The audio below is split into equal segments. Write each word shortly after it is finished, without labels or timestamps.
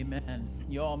Amen.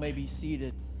 You all may be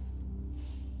seated.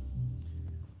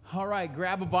 All right,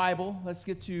 grab a Bible. Let's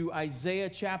get to Isaiah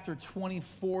chapter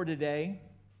 24 today.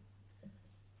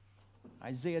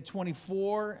 Isaiah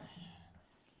 24.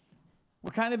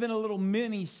 We're kind of in a little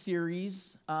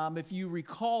mini-series. If you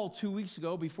recall, 2 weeks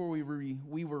ago, before we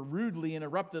were rudely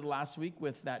interrupted last week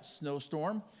with that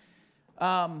snowstorm,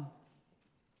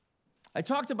 I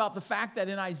talked about the fact that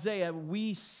in Isaiah,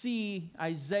 we see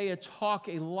Isaiah talk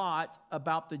a lot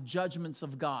about the judgments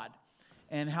of God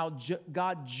and how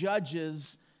God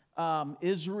judges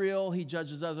Israel, he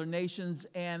judges other nations,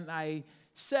 and I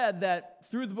said that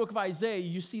through the book of Isaiah,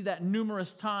 you see that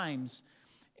numerous times.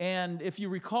 And if you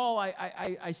recall,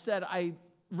 I said I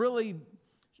really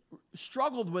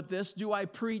struggled with this. Do I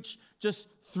preach just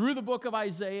through the book of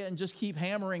Isaiah and just keep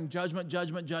hammering judgment,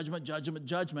 judgment, judgment, judgment,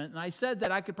 judgment? And I said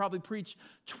that I could probably preach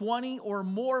 20 or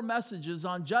more messages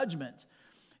on judgment.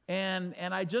 And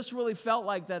I just really felt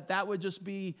like that would just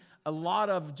be a lot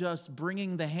of just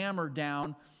bringing the hammer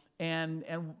down. And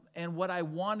what I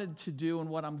wanted to do and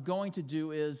what I'm going to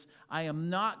do is I am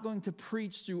not going to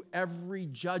preach through every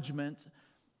judgment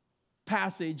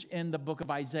passage in the book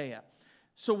of Isaiah.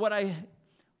 So what I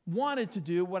wanted to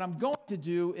do, what I'm going to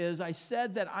do is I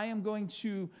said that I am going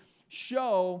to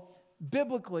show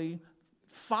biblically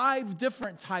 5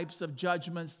 different types of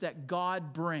judgments that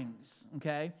God brings,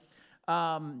 okay?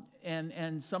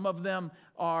 And some of them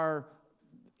are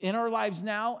in our lives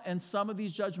now, and some of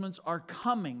these judgments are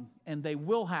coming, and they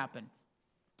will happen.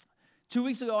 2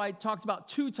 weeks ago, I talked about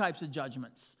 2 types of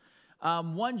judgments.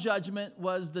 One judgment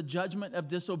was the judgment of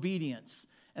disobedience.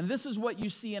 And this is what you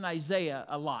see in Isaiah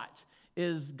a lot,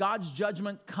 is God's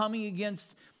judgment coming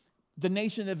against the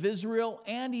nation of Israel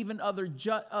and even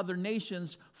other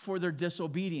nations for their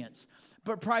disobedience.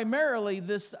 But primarily,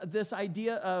 this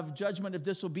idea of judgment of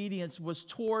disobedience was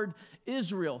toward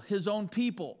Israel, his own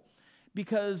people,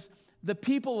 because the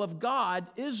people of God,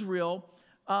 Israel,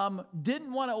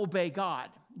 didn't want to obey God.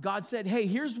 God said, hey,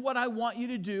 here's what I want you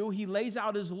to do. He lays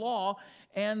out his law,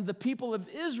 and the people of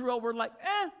Israel were like,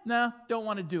 no, don't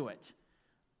want to do it.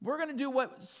 We're going to do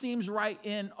what seems right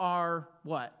in our,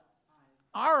 what?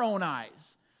 Our own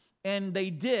eyes. And they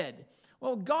did.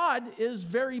 Well, God is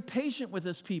very patient with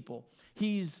his people.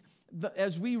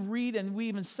 As we read and we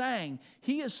even sang,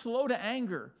 he is slow to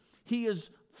anger. He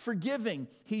is forgiving.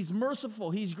 He's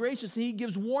merciful. He's gracious. He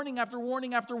gives warning after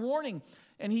warning after warning.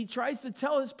 And he tries to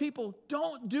tell his people,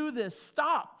 don't do this,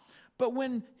 stop. But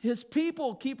when his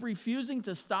people keep refusing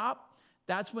to stop,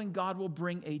 that's when God will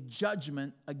bring a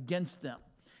judgment against them.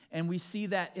 And we see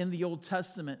that in the Old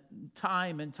Testament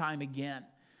time and time again.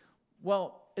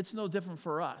 Well, it's no different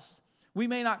for us. We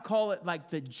may not call it like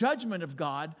the judgment of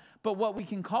God, but what we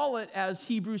can call it, as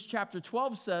Hebrews chapter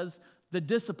 12 says, the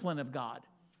discipline of God.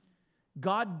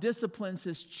 God disciplines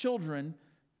his children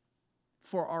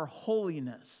for our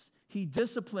holiness. He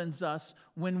disciplines us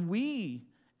when we,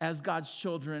 as God's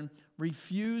children,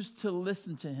 refuse to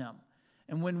listen to him.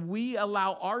 And when we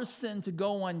allow our sin to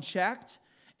go unchecked,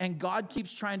 and God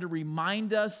keeps trying to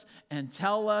remind us and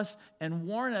tell us and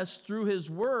warn us through his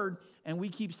word, and we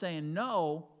keep saying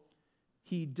no,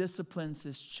 he disciplines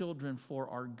his children for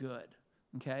our good,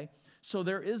 okay? So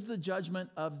there is the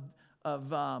judgment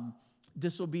of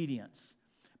disobedience.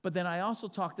 But then I also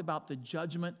talked about the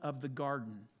judgment of the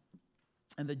garden.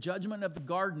 And the judgment of the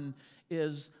garden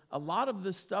is a lot of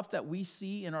the stuff that we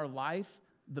see in our life,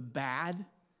 the bad,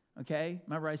 okay?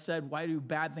 Remember I said, why do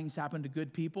bad things happen to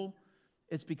good people?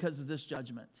 It's because of this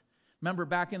judgment. Remember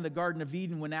back in the Garden of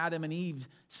Eden when Adam and Eve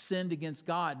sinned against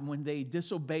God, and when they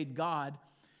disobeyed God,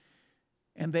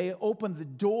 and they opened the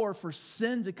door for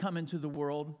sin to come into the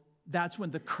world, that's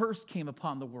when the curse came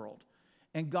upon the world.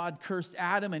 And God cursed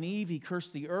Adam and Eve, he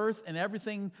cursed the earth, and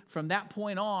everything from that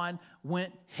point on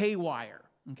went haywire,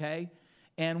 okay?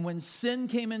 And when sin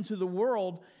came into the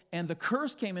world and the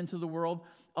curse came into the world,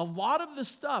 a lot of the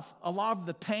stuff, a lot of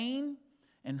the pain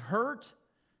and hurt,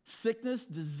 sickness,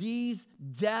 disease,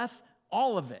 death,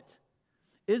 all of it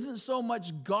isn't so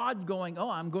much God going, oh,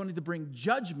 I'm going to bring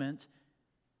judgment,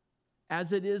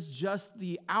 as it is just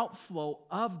the outflow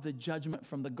of the judgment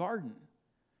from the garden.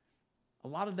 A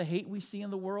lot of the hate we see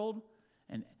in the world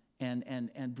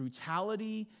and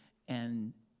brutality,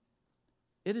 and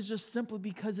it is just simply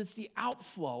because it's the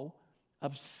outflow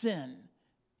of sin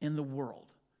in the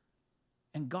world.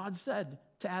 And God said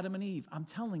to Adam and Eve, I'm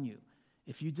telling you,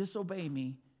 if you disobey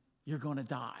me, you're going to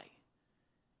die.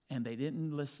 And they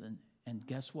didn't listen. And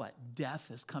guess what? Death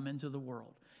has come into the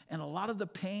world. And a lot of the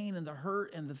pain and the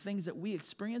hurt and the things that we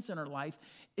experience in our life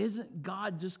isn't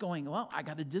God just going, well, I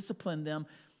got to discipline them.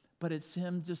 But it's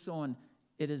him just going,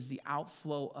 it is the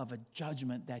outflow of a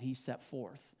judgment that he set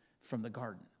forth. from the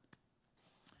garden.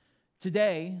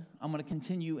 Today, I'm going to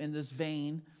continue in this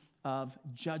vein of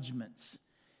judgments.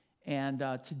 And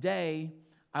today,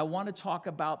 I want to talk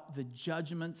about the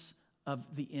judgments of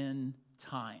the end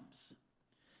times.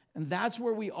 And that's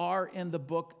where we are in the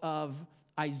book of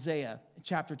Isaiah,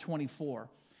 chapter 24.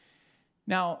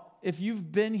 Now, if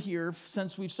you've been here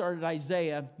since we've started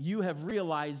Isaiah, you have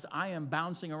realized I am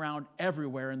bouncing around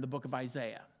everywhere in the book of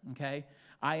Isaiah, okay?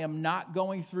 I am not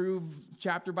going through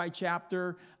chapter by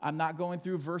chapter. I'm not going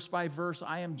through verse by verse.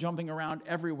 I am jumping around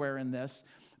everywhere in this.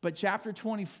 But chapter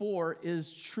 24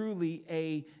 is truly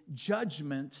a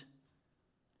judgment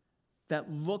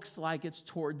that looks like it's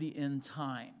toward the end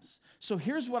times. So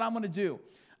here's what I'm going to do.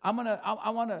 I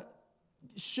want to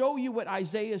show you what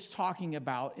Isaiah is talking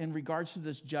about in regards to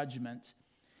this judgment,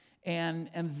 and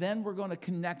then we're going to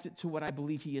connect it to what I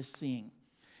believe he is seeing.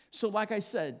 So like I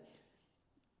said,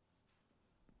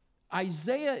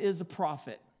 Isaiah is a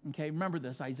prophet. Okay, remember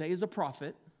this. Isaiah is a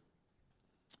prophet,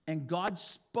 and God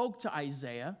spoke to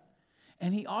Isaiah,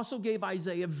 and he also gave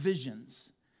Isaiah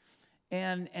visions.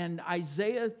 And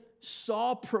Isaiah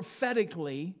saw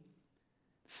prophetically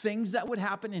things that would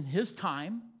happen in his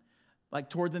time, like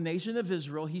toward the nation of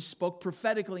Israel. He spoke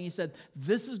prophetically. He said,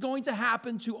 this is going to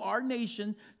happen to our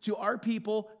nation, to our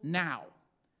people now.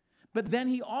 But then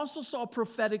he also saw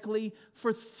prophetically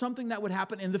for something that would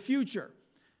happen in the future,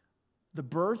 the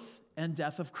birth and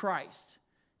death of Christ.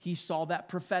 He saw that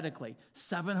prophetically,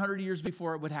 700 years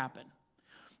before it would happen.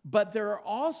 But there are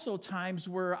also times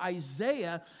where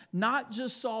Isaiah not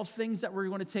just saw things that were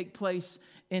going to take place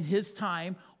in his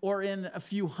time or in a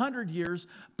few hundred years,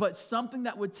 but something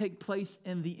that would take place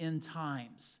in the end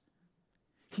times.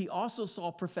 He also saw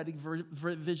prophetic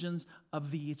visions of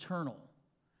the eternal,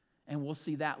 and we'll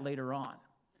see that later on.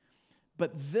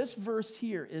 But this verse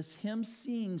here is him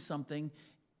seeing something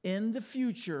in the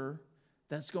future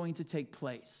that's going to take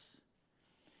place.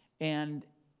 And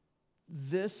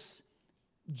this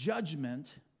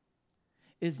judgment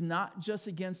is not just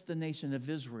against the nation of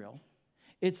Israel.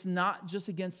 It's not just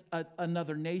against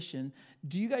another nation.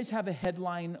 Do you guys have a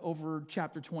headline over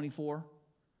chapter 24?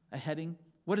 A heading?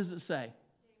 What does it say?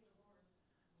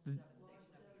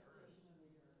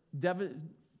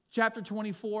 Chapter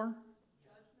 24?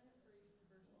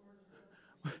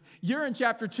 You're in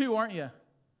chapter 2, aren't you?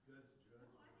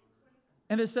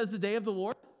 And it says the day of the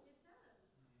Lord?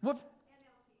 What?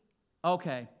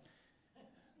 Okay.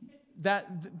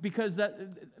 Because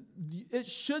it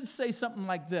should say something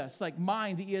like this. Like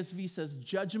mine, the ESV says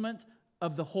judgment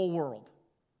of the whole world.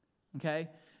 Okay?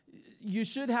 You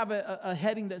should have a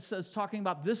heading that says, talking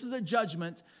about this is a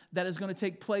judgment that is going to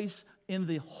take place in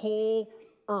the whole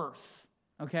earth.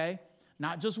 Okay?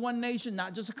 Not just one nation,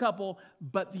 not just a couple,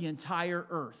 but the entire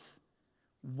earth.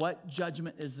 What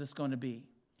judgment is this going to be?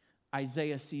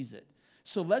 Isaiah sees it.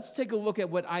 So let's take a look at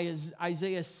what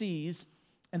Isaiah sees,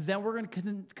 and then we're going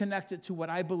to connect it to what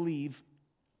I believe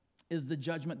is the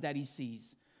judgment that he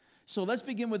sees. So let's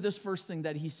begin with this first thing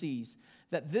that he sees,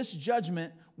 that this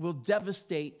judgment will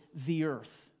devastate the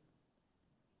earth.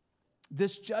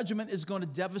 This judgment is going to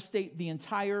devastate the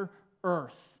entire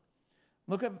earth.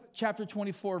 Look at chapter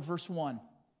 24, verse 1.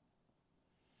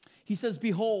 He says,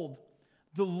 behold,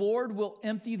 the Lord will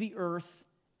empty the earth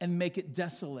and make it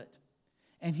desolate,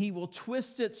 and he will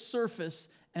twist its surface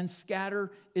and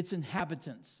scatter its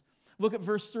inhabitants. Look at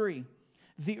verse 3.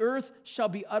 The earth shall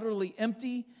be utterly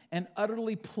empty and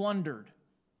utterly plundered.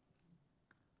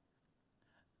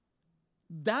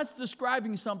 That's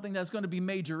describing something that's going to be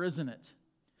major, isn't it?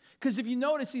 Because if you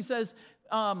notice, he says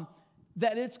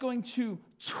that it's going to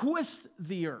twist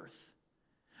the earth.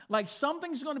 Like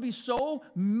something's going to be so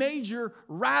major,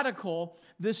 radical,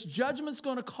 this judgment's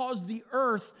going to cause the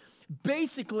earth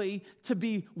basically to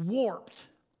be warped.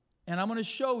 And I'm going to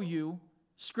show you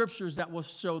scriptures that will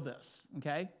show this,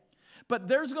 okay? But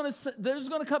there's going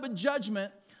to come a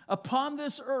judgment upon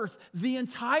this earth, the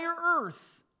entire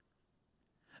earth,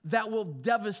 that will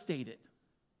devastate it.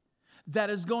 That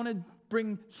is going to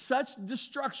bring such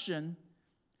destruction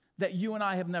that you and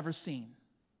I have never seen.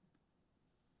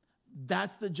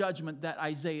 That's the judgment that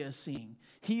Isaiah is seeing.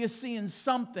 He is seeing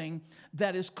something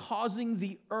that is causing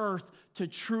the earth to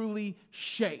truly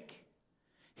shake.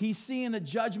 He's seeing a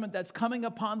judgment that's coming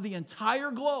upon the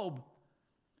entire globe.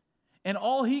 And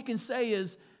all he can say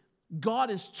is, God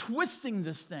is twisting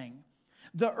this thing.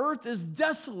 The earth is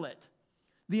desolate.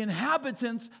 The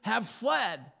inhabitants have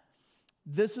fled.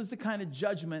 This is the kind of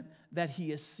judgment that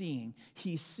he is seeing.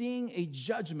 He's seeing a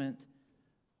judgment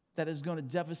that is going to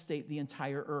devastate the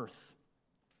entire earth.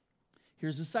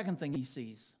 Here's the second thing he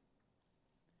sees.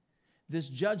 This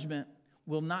judgment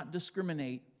will not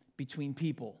discriminate between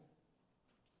people.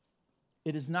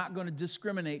 It is not going to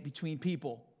discriminate between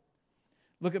people.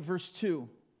 Look at verse 2.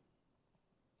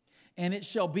 And it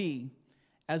shall be,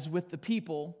 as with the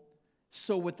people,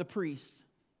 so with the priest.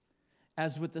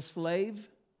 As with the slave,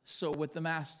 so with the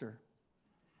master.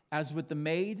 As with the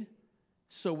maid,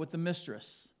 so with the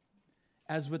mistress.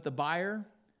 As with the buyer,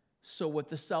 so with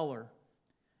the seller.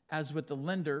 As with the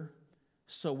lender,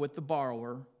 so with the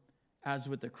borrower. As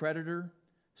with the creditor,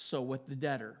 so with the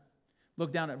debtor.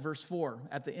 Look down at verse 4,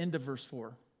 at the end of verse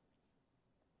 4.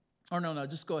 Or no,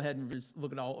 just go ahead and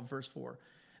look at all of verse 4.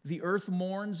 The earth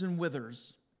mourns and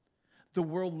withers. The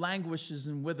world languishes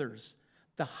and withers.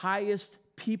 The highest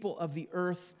people of the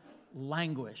earth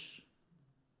languish.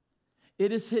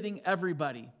 It is hitting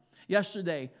everybody.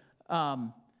 Yesterday,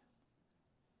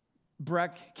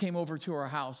 Breck came over to our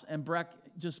house, and Breck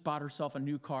just bought herself a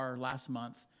new car last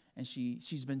month, and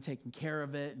she's been taking care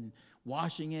of it and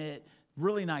washing it.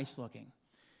 Really nice looking.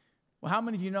 Well, how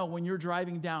many of you know when you're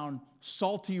driving down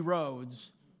salty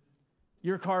roads,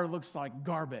 your car looks like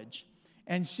garbage?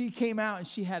 And she came out and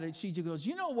she goes,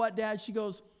 you know what, Dad? She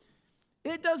goes,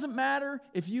 it doesn't matter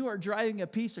if you are driving a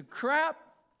piece of crap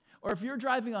or if you're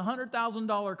driving a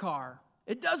 $100,000 car.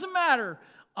 It doesn't matter.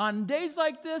 On days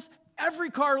like this, every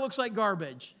car looks like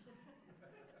garbage.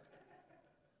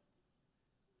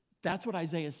 That's what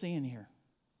Isaiah is saying here.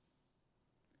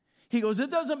 He goes,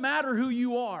 it doesn't matter who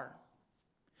you are.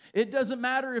 It doesn't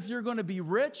matter if you're going to be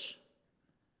rich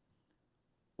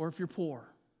or if you're poor.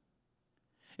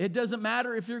 It doesn't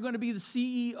matter if you're going to be the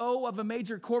CEO of a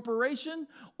major corporation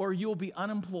or you'll be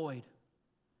unemployed.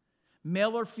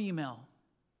 Male or female,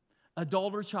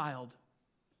 adult or child.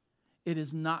 It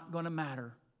is not going to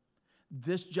matter.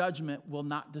 This judgment will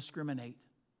not discriminate.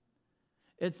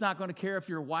 It's not going to care if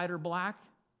you're white or black.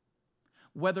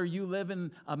 Whether you live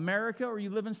in America or you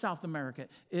live in South America,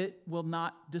 it will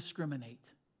not discriminate.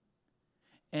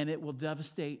 And it will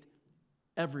devastate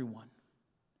everyone.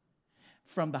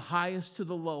 From the highest to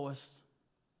the lowest,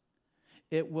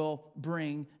 it will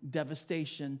bring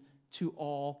devastation to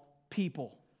all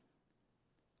people.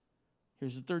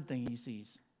 Here's the third thing he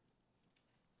sees.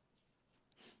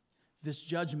 This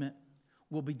judgment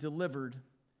will be delivered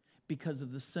because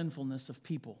of the sinfulness of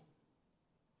people.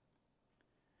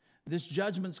 This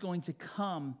judgment's going to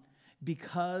come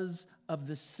because of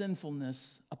the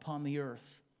sinfulness upon the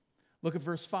earth. Look at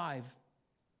verse 5.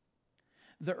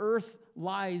 The earth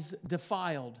lies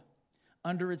defiled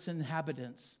under its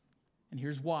inhabitants. And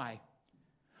here's why.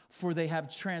 For they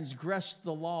have transgressed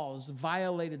the laws,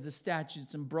 violated the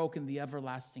statutes, and broken the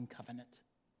everlasting covenant.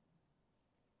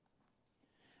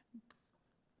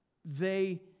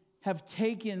 They have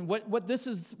taken, what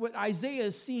Isaiah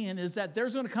is seeing is that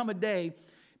there's going to come a day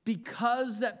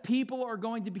because that people are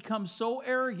going to become so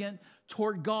arrogant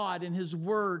toward God and His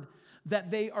Word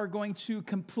that they are going to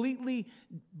completely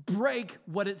break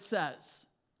what it says.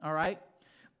 All right?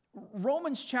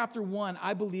 Romans chapter 1,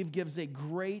 I believe, gives a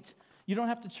great, you don't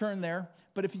have to turn there,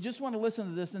 but if you just want to listen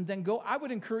to this and then go, I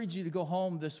would encourage you to go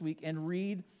home this week and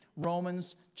read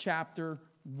Romans chapter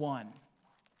 1.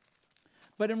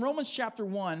 But in Romans chapter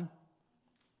 1,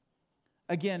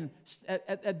 again,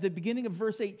 at the beginning of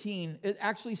verse 18, it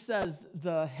actually says,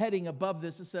 the heading above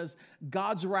this, it says,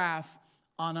 God's wrath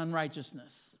on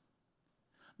unrighteousness.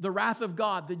 The wrath of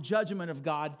God, the judgment of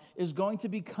God is going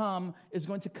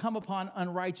to come upon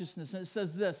unrighteousness. And it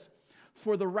says this,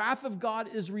 for the wrath of God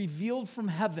is revealed from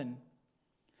heaven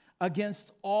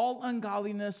against all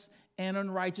ungodliness and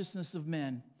unrighteousness of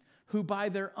men, who by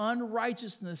their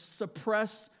unrighteousness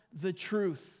suppress the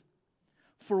truth.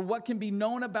 For what can be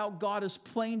known about God is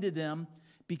plain to them,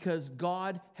 because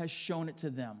God has shown it to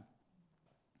them.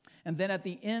 And then at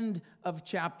the end of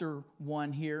chapter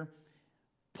 1 here,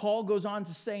 Paul goes on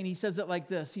to say, and he says it like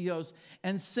this. He goes,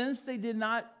 and since they did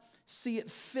not see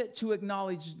it fit to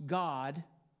acknowledge God,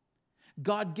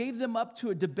 God gave them up to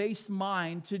a debased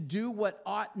mind to do what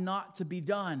ought not to be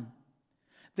done.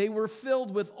 They were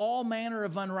filled with all manner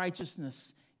of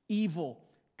unrighteousness, evil,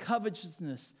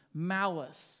 covetousness,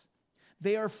 malice.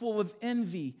 They are full of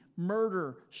envy,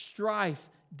 murder, strife,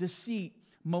 deceit,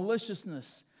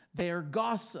 maliciousness. They are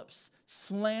gossips,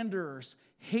 slanderers,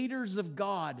 haters of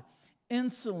God,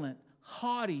 insolent,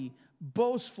 haughty,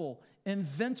 boastful,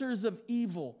 inventors of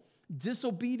evil,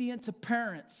 disobedient to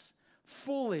parents,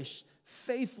 foolish,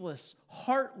 faithless,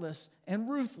 heartless, and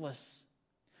ruthless.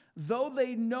 Though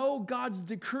they know God's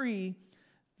decree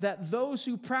that those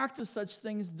who practice such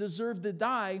things deserve to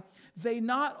die, they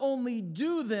not only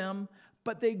do them,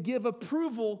 but they give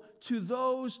approval to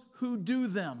those who do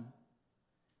them.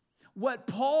 What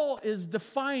Paul is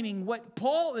defining, what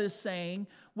Paul is saying,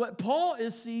 what Paul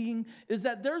is seeing is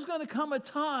that there's going to come a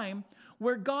time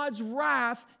where God's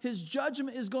wrath, his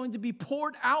judgment is going to be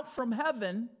poured out from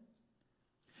heaven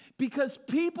because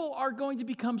people are going to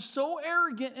become so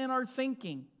arrogant in our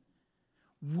thinking.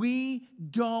 We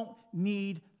don't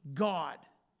need God.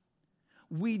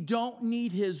 We don't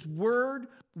need his word.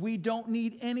 We don't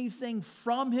need anything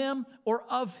from him or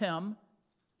of him.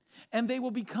 And they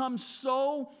will become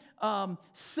so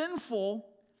sinful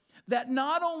that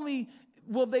not only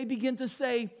will they begin to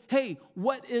say, hey,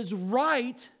 what is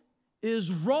right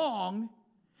is wrong,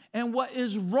 and what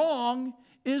is wrong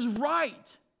is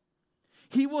right.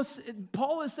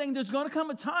 Paul is saying there's going to come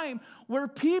a time where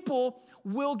people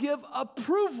will give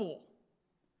approval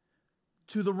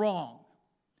to the wrong,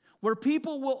 where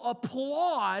people will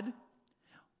applaud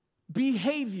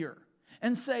behavior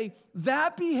and say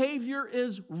that behavior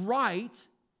is right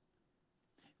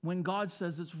when God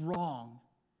says it's wrong,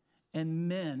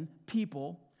 and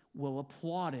people will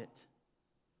applaud it.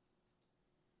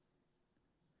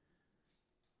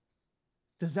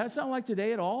 Does that sound like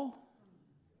today at all?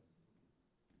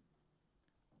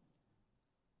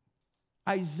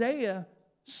 Isaiah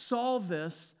saw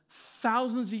this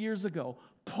thousands of years ago.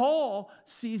 Paul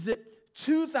sees it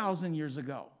 2,000 years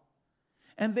ago.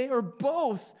 And they are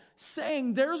both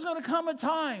saying there's going to come a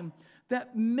time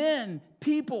that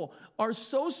people are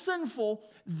so sinful,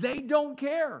 they don't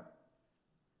care.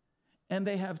 And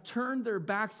they have turned their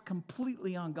backs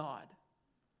completely on God.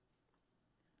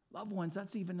 Loved ones,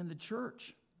 that's even in the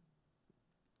church.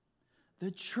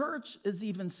 The church is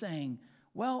even saying,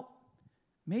 well,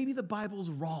 maybe the Bible's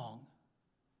wrong.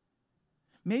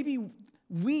 Maybe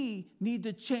we need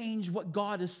to change what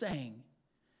God is saying.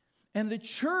 And the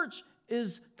church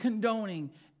is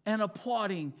condoning and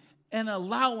applauding and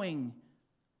allowing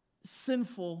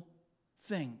sinful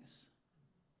things.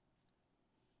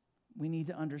 We need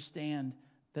to understand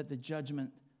that the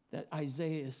judgment that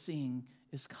Isaiah is seeing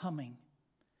is coming.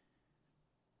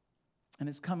 And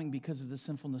it's coming because of the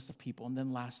sinfulness of people. And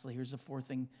then lastly, here's the fourth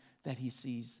thing that he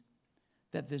sees,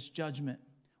 that this judgment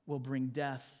will bring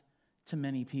death to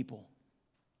many people.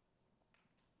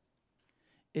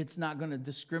 It's not going to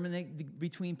discriminate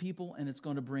between people, and it's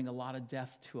going to bring a lot of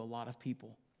death to a lot of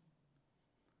people.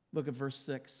 Look at verse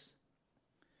 6.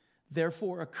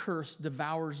 Therefore, a curse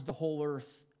devours the whole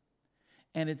earth,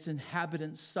 and its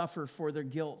inhabitants suffer for their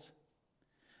guilt.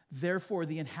 Therefore,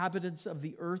 the inhabitants of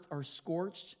the earth are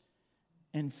scorched,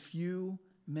 and few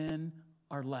men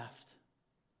are left.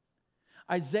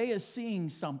 Isaiah is seeing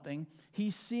something.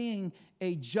 He's seeing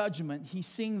a judgment. He's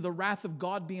seeing the wrath of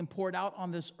God being poured out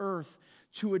on this earth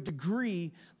to a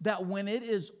degree that when it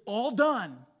is all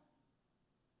done,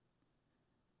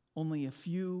 only a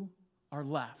few are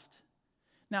left.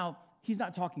 Now, he's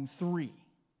not talking 3,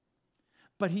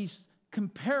 but he's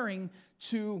comparing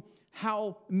to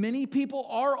how many people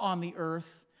are on the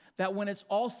earth that when it's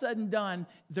all said and done,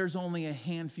 there's only a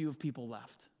handful of people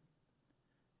left.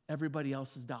 Everybody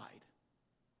else has died.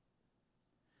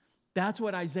 That's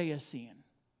what Isaiah is seeing.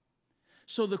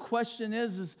 So the question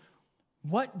is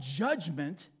what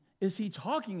judgment is he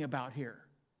talking about here?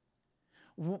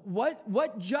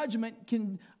 What judgment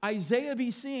can Isaiah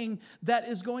be seeing that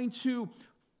is going to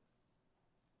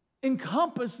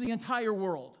encompass the entire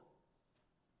world?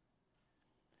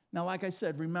 Now, like I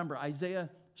said, remember, Isaiah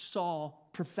saw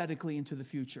prophetically into the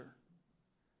future.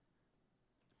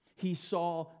 He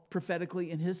saw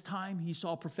prophetically in his time. He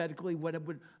saw prophetically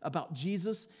about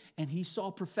Jesus, and he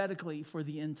saw prophetically for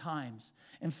the end times.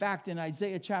 In fact, in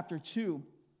Isaiah chapter 2,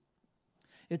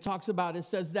 it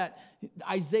says that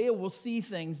Isaiah will see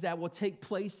things that will take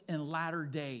place in latter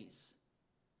days.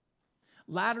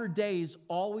 Latter days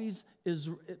always is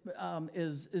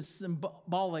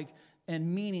symbolic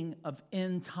and meaning of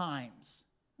end times.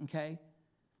 Okay?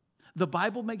 The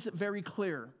Bible makes it very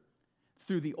clear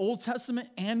through the Old Testament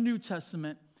and New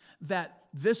Testament that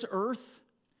this earth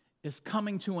is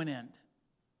coming to an end.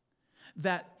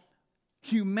 That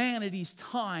humanity's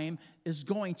time is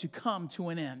going to come to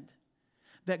an end.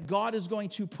 That God is going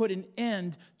to put an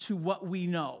end to what we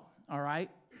know. All right?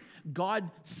 God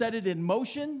set it in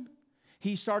motion.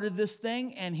 He started this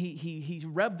thing and he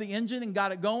revved the engine and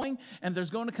got it going. And there's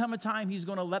going to come a time he's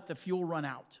going to let the fuel run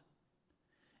out.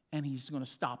 And he's going to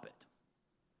stop it.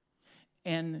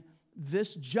 And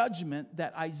this judgment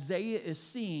that Isaiah is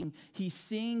seeing, he's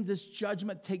seeing this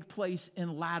judgment take place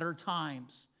in latter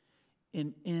times,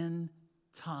 in end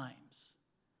times.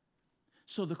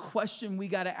 So the question we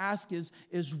got to ask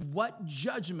is what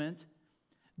judgment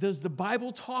does the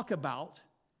Bible talk about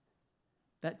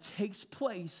that takes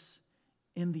place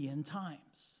in the end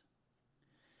times?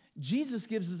 Jesus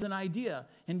gives us an idea,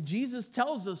 and Jesus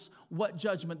tells us what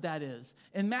judgment that is.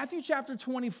 In Matthew chapter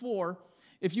 24,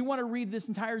 if you want to read this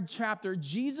entire chapter,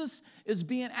 Jesus is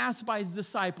being asked by his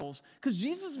disciples, because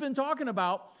Jesus has been talking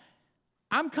about,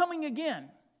 I'm coming again,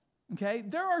 okay?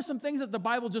 There are some things that the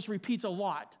Bible just repeats a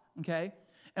lot, okay?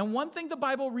 And one thing the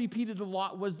Bible repeated a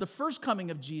lot was the first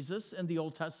coming of Jesus in the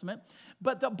Old Testament,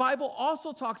 but the Bible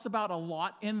also talks about a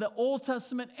lot in the Old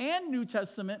Testament and New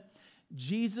Testament,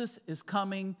 Jesus is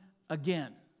coming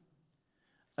again.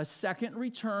 A second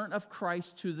return of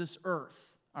Christ to this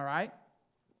earth, all right?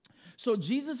 So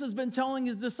Jesus has been telling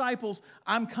his disciples,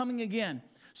 I'm coming again.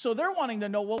 So they're wanting to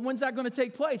know, well, when's that going to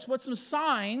take place? What's some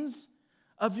signs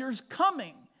of your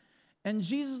coming? And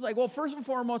Jesus is like, well, first and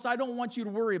foremost, I don't want you to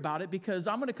worry about it because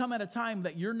I'm going to come at a time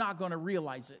that you're not going to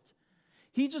realize it.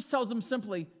 He just tells them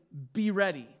simply, be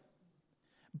ready.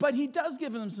 But he does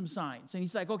give them some signs. And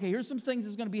he's like, okay, here's some things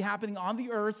that's going to be happening on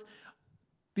the earth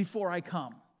before I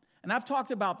come. And I've talked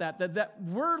about that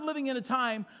we're living in a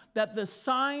time that the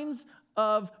signs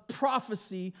of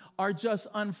prophecy are just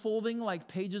unfolding like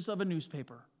pages of a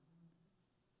newspaper.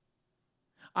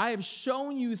 I have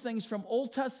shown you things from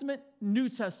Old Testament, New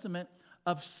Testament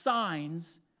of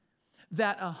signs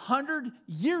that 100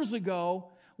 years ago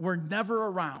were never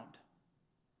around.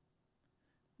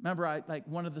 Remember,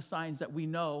 one of the signs that we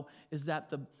know is that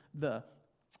the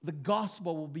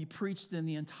gospel will be preached in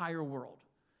the entire world.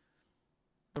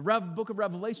 The book of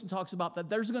Revelation talks about that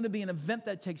there's going to be an event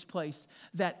that takes place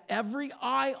that every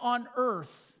eye on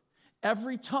earth,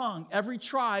 every tongue, every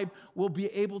tribe will be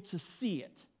able to see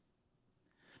it.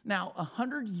 Now,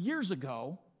 100 years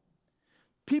ago,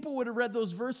 people would have read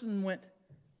those verses and went,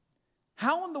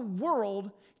 how in the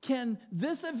world can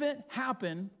this event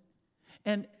happen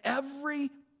and every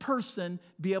person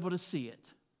be able to see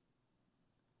it?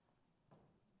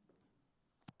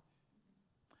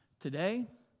 Today,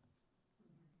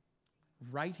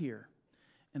 right here,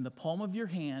 in the palm of your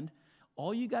hand,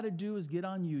 all you got to do is get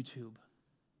on YouTube.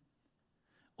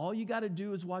 All you got to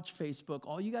do is watch Facebook.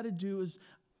 All you got to do is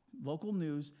local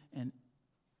news, and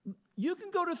you can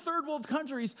go to third world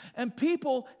countries and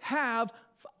people have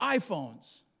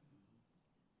iPhones.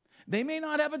 They may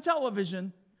not have a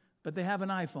television, but they have an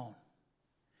iPhone.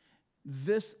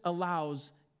 This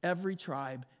allows every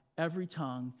tribe, every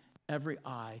tongue, every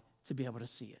eye to be able to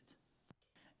see it.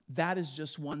 That is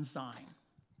just one sign.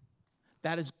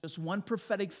 That is just one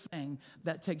prophetic thing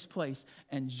that takes place,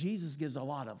 and Jesus gives a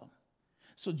lot of them.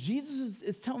 So Jesus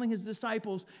is telling his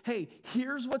disciples, hey,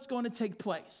 here's what's going to take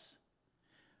place.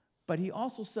 But he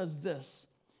also says this.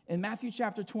 In Matthew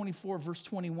chapter 24, verse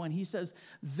 21, he says,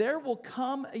 there will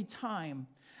come a time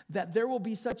that there will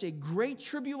be such a great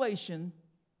tribulation,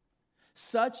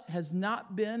 such has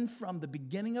not been from the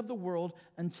beginning of the world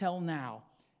until now.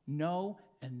 No,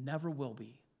 and never will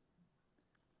be.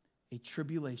 A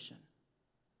tribulation.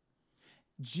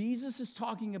 Jesus is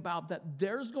talking about that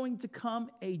there's going to come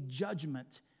a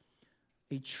judgment,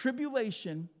 a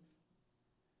tribulation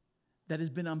that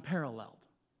has been unparalleled.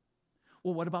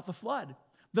 Well, what about the flood?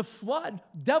 The flood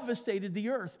devastated the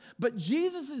earth. But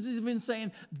Jesus is even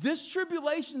saying this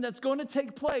tribulation that's going to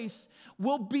take place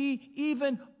will be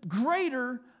even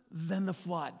greater than the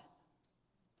flood.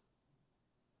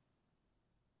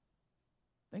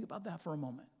 Think about that for a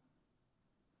moment.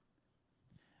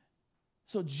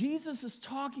 So Jesus is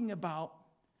talking about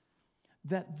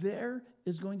that there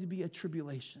is going to be a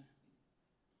tribulation.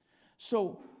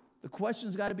 So the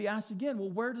question's got to be asked again, well,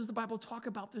 where does the Bible talk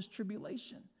about this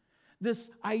tribulation? This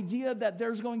idea that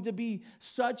there's going to be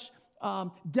such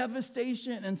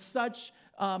devastation and such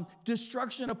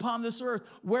destruction upon this earth.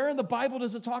 Where in the Bible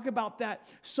does it talk about that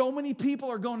so many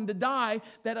people are going to die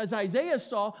that, as Isaiah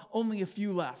saw, only a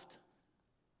few left?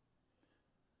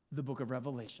 The book of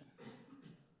Revelation.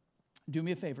 Do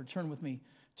me a favor, turn with me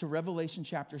to Revelation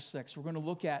chapter 6. We're going to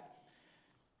look at,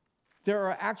 there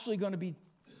are actually going to be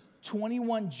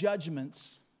 21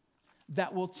 judgments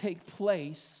that will take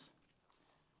place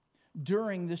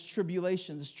during this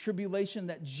tribulation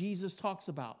that Jesus talks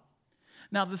about.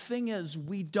 Now, the thing is,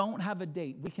 we don't have a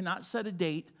date. We cannot set a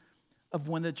date of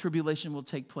when the tribulation will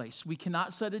take place. We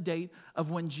cannot set a date of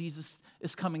when Jesus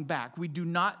is coming back. We do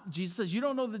not, Jesus says, you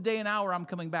don't know the day and hour I'm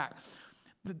coming back.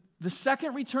 The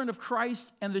second return of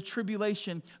Christ and the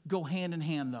tribulation go hand in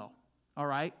hand, though. All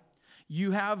right?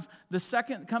 You have the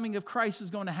second coming of Christ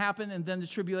is going to happen, and then the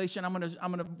tribulation. I'm going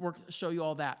to show you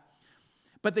all that.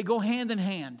 But they go hand in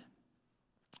hand.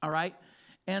 All right?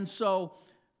 And so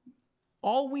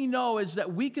all we know is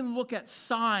that we can look at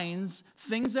signs,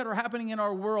 things that are happening in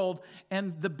our world,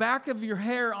 and the back of your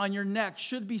hair on your neck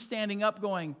should be standing up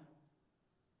going,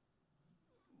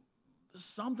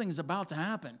 something's about to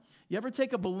happen. You ever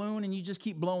take a balloon and you just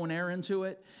keep blowing air into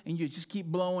it, and you just keep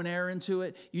blowing air into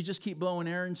it, you just keep blowing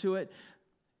air into it?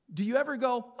 Do you ever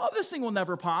go, oh, this thing will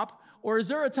never pop? Or is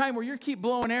there a time where you keep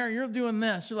blowing air and you're doing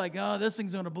this? You're like, oh, this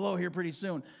thing's going to blow here pretty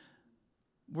soon.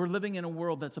 We're living in a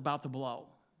world that's about to blow.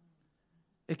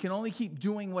 It can only keep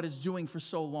doing what it's doing for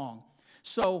so long.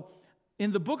 So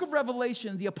in the book of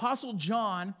Revelation, the Apostle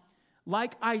John,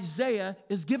 like Isaiah,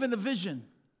 is given a vision,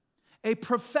 a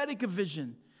prophetic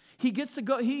vision. He gets to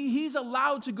go, he's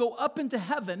allowed to go up into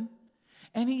heaven,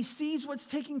 and he sees what's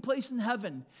taking place in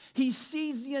heaven. He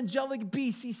sees the angelic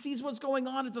beasts. He sees what's going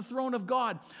on at the throne of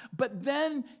God. But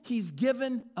then he's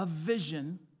given a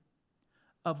vision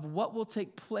of what will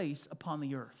take place upon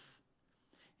the earth.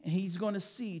 And he's going to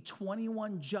see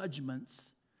 21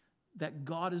 judgments that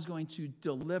God is going to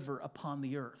deliver upon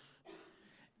the earth.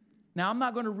 Now, I'm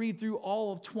not going to read through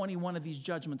all of 21 of these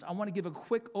judgments. I want to give a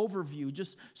quick overview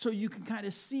just so you can kind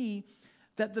of see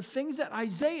that the things that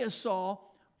Isaiah saw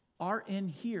are in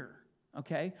here,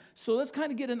 okay? So let's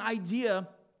kind of get an idea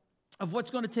of what's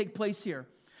going to take place here.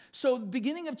 So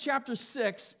beginning of chapter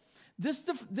 6,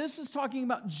 this is talking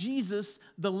about Jesus,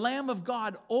 the Lamb of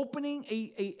God, opening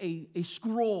a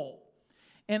scroll.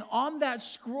 And on that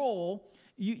scroll,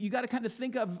 you got to kind of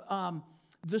think of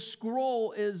the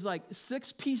scroll is like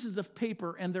 6 pieces of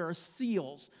paper, and there are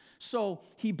seals. So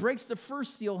he breaks the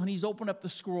first seal, and he's opened up the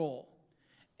scroll.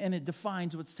 And it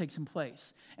defines what's taking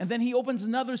place. And then he opens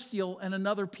another seal, and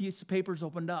another piece of paper is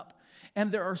opened up.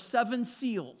 And there are 7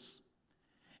 seals.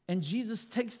 And Jesus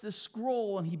takes this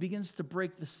scroll, and he begins to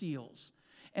break the seals.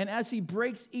 And as he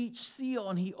breaks each seal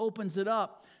and he opens it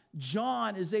up,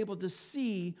 John is able to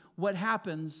see what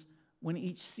happens when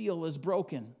each seal is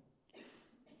broken.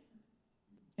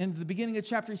 In the beginning of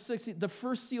chapter 6, the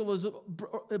first seal is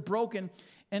broken,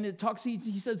 and it talks.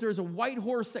 He says there's a white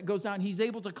horse that goes out, and he's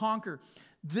able to conquer.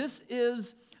 This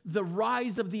is the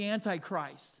rise of the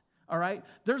Antichrist, all right?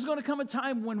 There's going to come a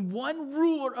time when one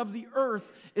ruler of the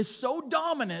earth is so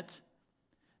dominant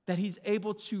that he's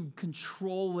able to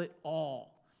control it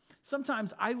all.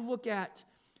 Sometimes I look at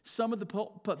some of the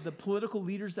political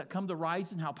leaders that come to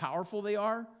rise and how powerful they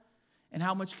are and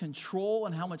how much control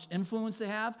and how much influence they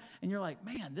have, and you're like,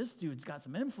 man, this dude's got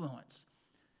some influence.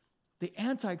 The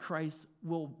Antichrist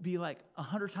will be like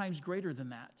 100 times greater than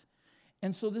that.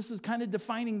 And so this is kind of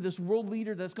defining this world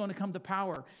leader that's going to come to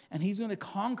power, and he's going to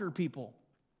conquer people.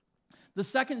 The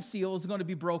second seal is going to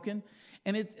be broken,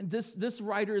 and this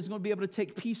writer is going to be able to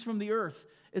take peace from the earth.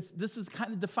 This is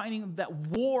kind of defining that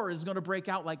war is going to break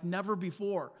out like never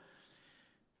before.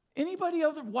 Anybody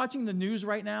other watching the news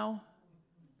right now?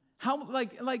 How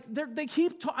they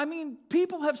keep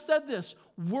people have said this,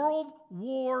 World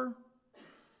War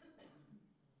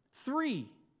III.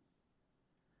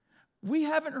 We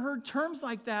haven't heard terms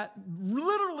like that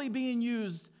literally being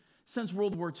used since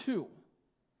World War II.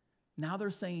 Now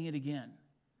they're saying it again.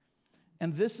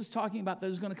 And this is talking about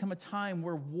there's going to come a time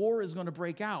where war is going to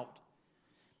break out.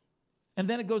 And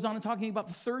then it goes on and talking about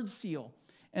the third seal.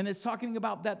 And it's talking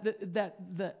about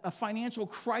that a financial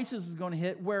crisis is going to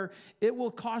hit where it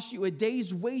will cost you a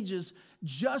day's wages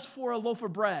just for a loaf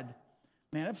of bread.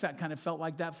 Man, it kind of felt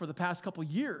like that for the past couple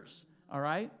years, all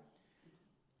right?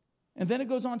 And then it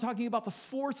goes on talking about the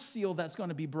fourth seal that's going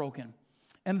to be broken.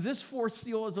 And this fourth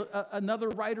seal is another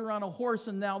rider on a horse.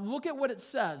 And now look at what it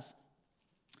says.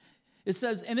 It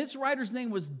says, and its rider's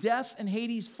name was Death, and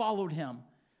Hades followed him.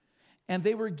 And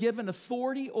they were given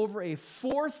authority over a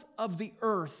fourth of the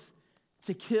earth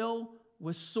to kill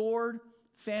with sword,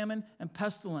 famine, and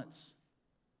pestilence.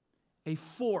 A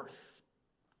fourth.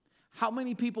 How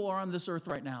many people are on this earth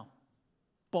right now?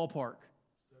 Ballpark.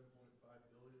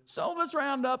 So let's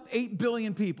round up 8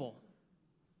 billion people.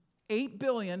 8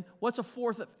 billion. What's a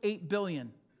fourth of 8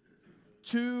 billion?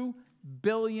 2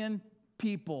 billion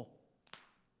people.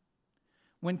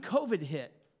 When COVID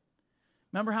hit,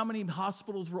 remember how many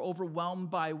hospitals were overwhelmed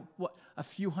by a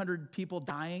few hundred people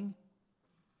dying?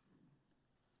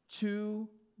 2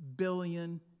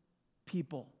 billion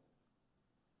people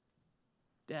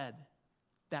dead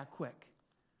that quick.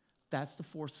 That's the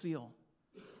fourth seal.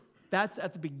 That's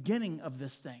at the beginning of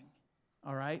this thing,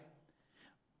 all right?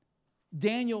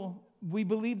 Daniel, we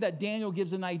believe that Daniel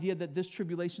gives an idea that this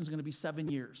tribulation is going to be 7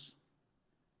 years,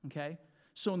 okay?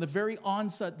 So in the very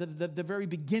onset, the very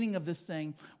beginning of this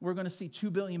thing, we're going to see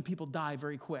 2 billion people die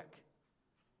very quick.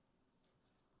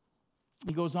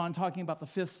 He goes on talking about the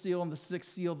fifth seal and the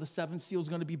sixth seal. The seventh seal is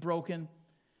going to be broken.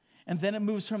 And then it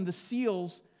moves from the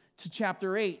seals to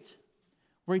chapter 8,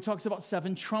 where he talks about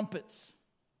 7 trumpets.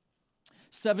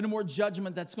 7 more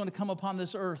judgment that's going to come upon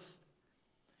this earth.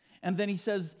 And then he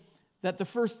says that the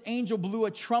first angel blew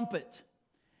a trumpet,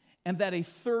 and that it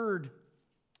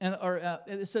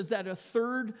says that a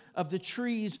third of the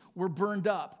trees were burned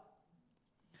up.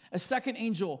 A second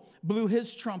angel blew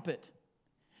his trumpet.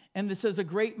 And it says a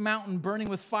great mountain burning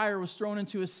with fire was thrown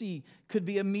into a sea. Could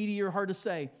be a meteor, hard to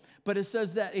say. But it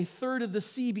says that a third of the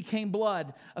sea became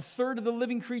blood. A third of the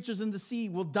living creatures in the sea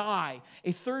will die.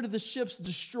 A third of the ships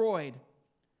destroyed.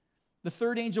 The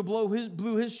third angel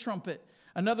blew his trumpet.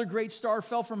 Another great star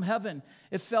fell from heaven.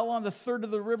 It fell on the third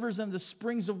of the rivers and the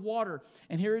springs of water.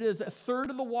 And here it is. A third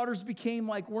of the waters became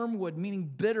like wormwood,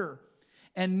 meaning bitter.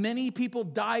 And many people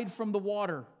died from the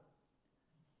water.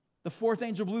 The fourth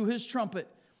angel blew his trumpet.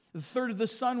 The third of the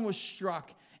sun was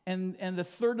struck, and the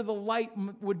third of the light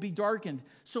would be darkened.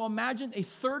 So imagine a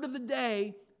third of the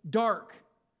day dark,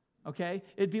 okay?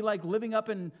 It'd be like living up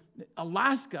in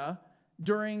Alaska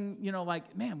during,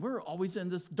 man, we're always in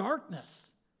this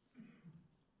darkness.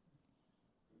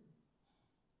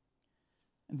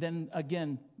 And then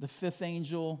again, the fifth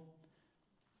angel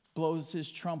blows his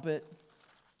trumpet.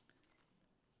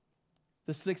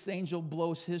 The sixth angel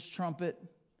blows his trumpet.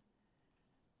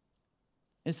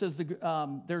 It says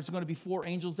there's going to be 4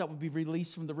 angels that will be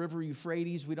released from the river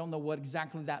Euphrates. We don't know what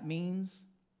exactly that means.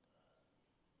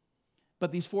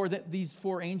 But these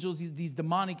four angels, these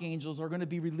demonic angels, are going to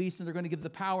be released, and they're going to give the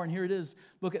power. And here it is.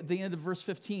 Look at the end of verse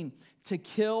 15. To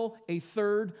kill a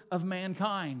third of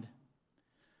mankind.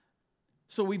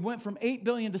 So we went from 8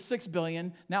 billion to 6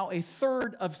 billion. Now a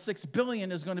third of 6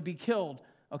 billion is going to be killed.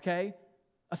 Okay?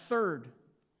 A third.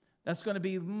 That's going to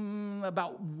be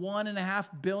about 1.5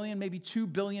 billion, maybe 2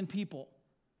 billion people.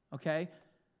 Okay?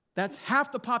 That's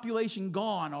half the population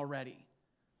gone already.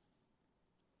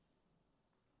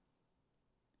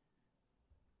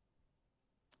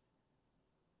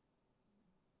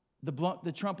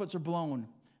 The trumpets are blown.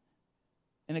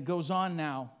 And it goes on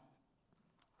now.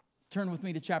 Turn with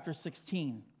me to chapter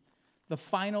 16. The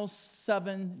final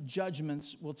 7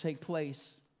 judgments will take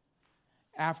place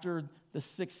after the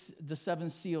 7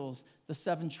 seals, the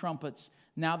 7 trumpets.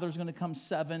 Now there's going to come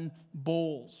 7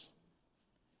 bowls.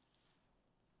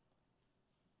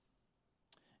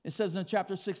 It says in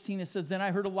chapter 16, it says, Then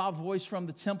I heard a loud voice from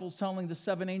the temple telling the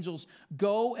 7 angels,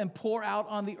 Go and pour out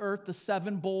on the earth the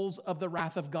 7 bowls of the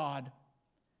wrath of God.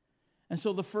 And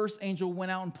so the first angel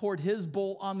went out and poured his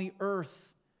bowl on the earth.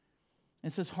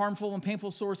 It says, Harmful and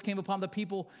painful sores came upon the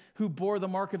people who bore the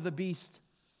mark of the beast.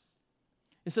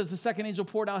 It says the second angel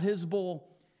poured out his bowl,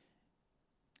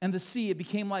 and the sea, it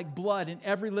became like blood, and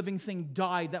every living thing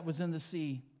died that was in the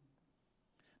sea.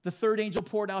 The third angel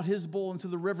poured out his bowl into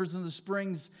the rivers and the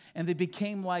springs, and they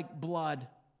became like blood.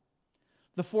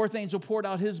 The fourth angel poured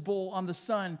out his bowl on the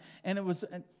sun, and it was...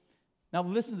 Now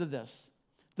listen to this.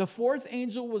 The fourth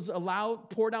angel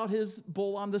poured out his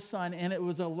bowl on the sun, and it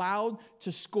was allowed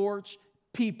to scorch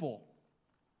people.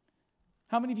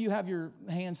 How many of you have your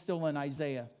hands still in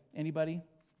Isaiah? Anybody?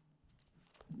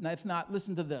 Now, if not,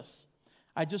 listen to this.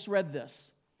 I just read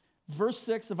this. Verse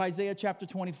 6 of Isaiah chapter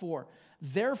 24.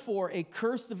 Therefore, a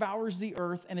curse devours the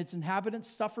earth, and its inhabitants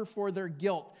suffer for their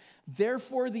guilt.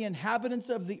 Therefore, the inhabitants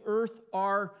of the earth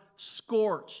are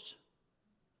scorched.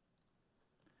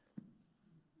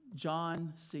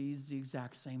 John sees the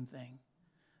exact same thing.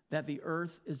 That the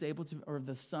earth is able to, or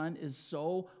the sun is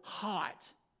so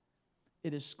hot,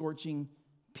 it is scorching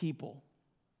people.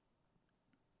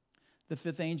 The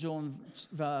fifth angel in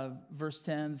verse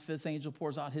 10, the fifth angel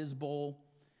pours out his bowl.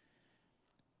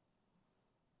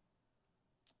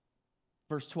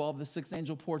 Verse 12, the sixth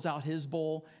angel pours out his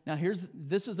bowl. Now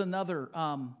this is another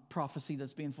prophecy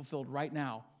that's being fulfilled right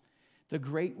now. The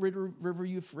great river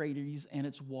Euphrates and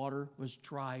its water was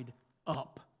dried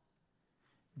up.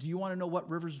 Do you want to know what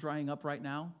river's drying up right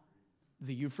now?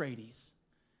 The Euphrates.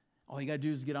 All you got to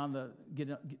do is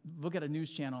look at a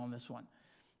news channel on this one.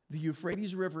 The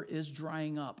Euphrates River is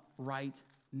drying up right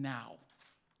now.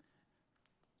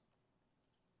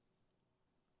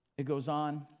 It goes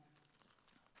on.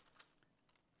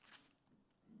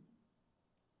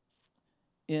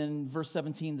 In verse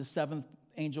 17, the seventh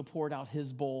angel poured out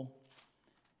his bowl.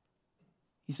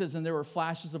 He says, And there were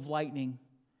flashes of lightning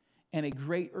and a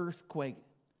great earthquake,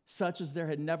 such as there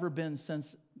had never been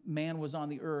since man was on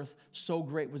the earth. So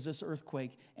great was this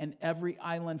earthquake, and every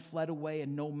island fled away,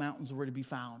 and no mountains were to be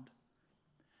found.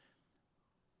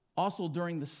 Also,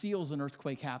 during the seals, an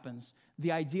earthquake happens.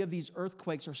 The idea of these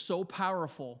earthquakes are so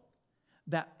powerful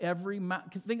that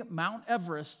think of Mount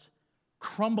Everest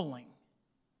crumbling.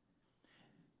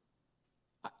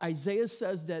 Isaiah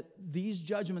says that these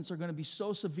judgments are going to be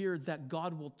so severe that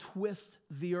God will twist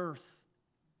the earth.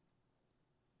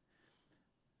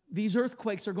 These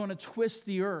earthquakes are going to twist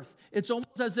the earth. It's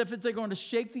almost as if they're going to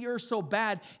shake the earth so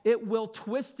bad, it will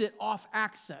twist it off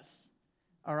axis.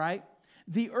 All right?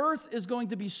 The earth is going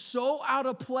to be so out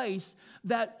of place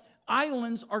that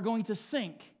islands are going to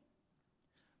sink.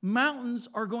 Mountains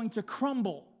are going to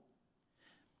crumble.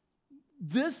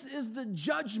 This is the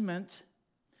judgment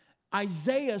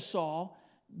Isaiah saw,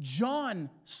 John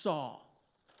saw.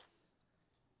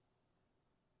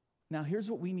 Now,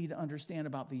 here's what we need to understand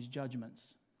about these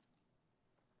judgments.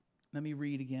 Let me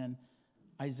read again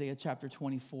Isaiah chapter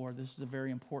 24. This is a very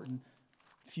important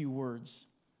few words.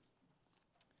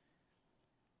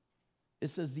 It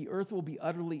says, the earth will be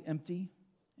utterly empty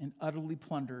and utterly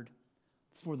plundered,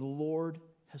 for the Lord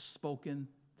has spoken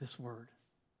this word.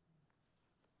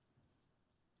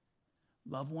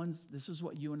 Loved ones, this is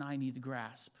what you and I need to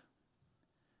grasp.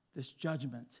 This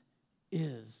judgment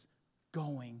is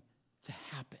going to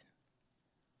happen.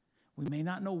 We may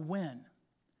not know when,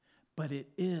 but it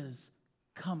is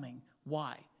coming.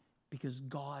 Why? Because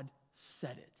God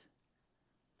said it.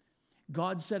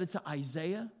 God said it to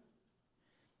Isaiah.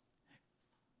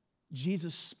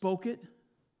 Jesus spoke it.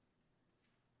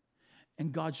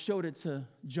 And God showed it to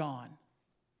John.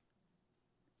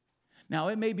 Now,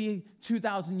 it may be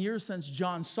 2,000 years since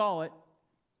John saw it.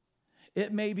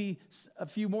 It may be a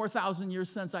few more thousand years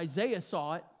since Isaiah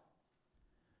saw it.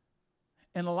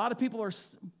 And a lot of people are...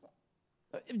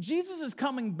 If Jesus is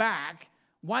coming back,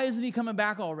 why isn't he coming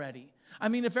back already? I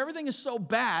mean, if everything is so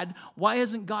bad, why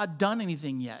hasn't God done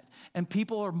anything yet? And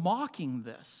people are mocking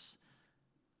this.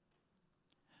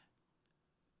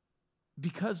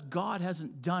 Because God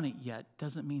hasn't done it yet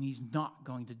doesn't mean he's not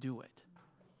going to do it.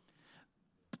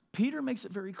 Peter makes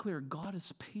it very clear, God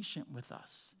is patient with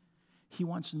us. He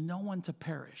wants no one to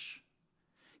perish.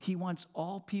 He wants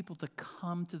all people to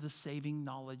come to the saving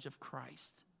knowledge of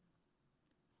Christ.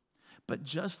 But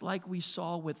just like we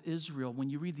saw with Israel, when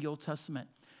you read the Old Testament,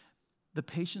 the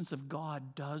patience of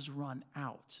God does run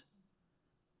out.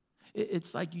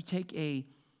 It's like you take a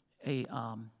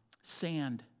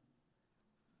sand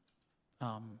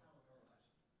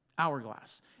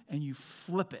hourglass and you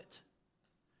flip it.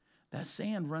 That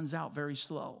sand runs out very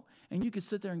slow. And you could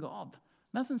sit there and go, oh,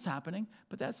 nothing's happening.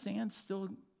 But that sand still,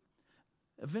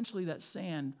 eventually that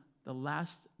sand, the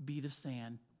last bead of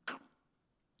sand,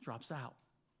 drops out.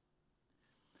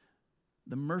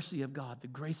 The mercy of God, the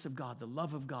grace of God, the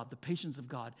love of God, the patience of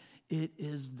God, it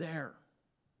is there.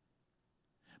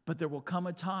 But there will come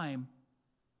a time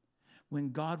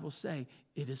when God will say,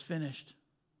 it is finished.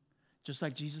 Just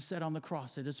like Jesus said on the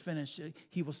cross, it is finished.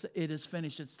 He will say, it is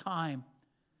finished. It's time.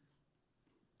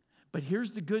 But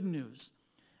here's the good news.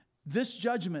 This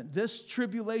judgment, this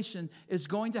tribulation is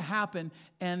going to happen,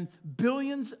 and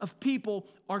billions of people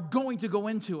are going to go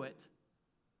into it.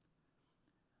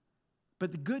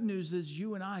 But the good news is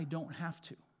you and I don't have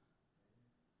to.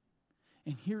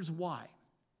 And here's why.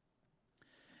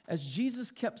 As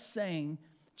Jesus kept saying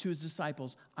to his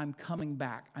disciples, I'm coming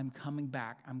back, I'm coming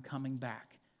back, I'm coming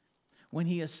back. When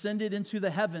he ascended into the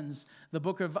heavens, the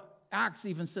book of Acts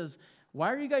even says,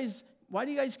 why do you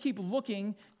guys keep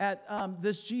looking at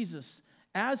this Jesus?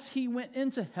 As he went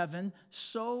into heaven,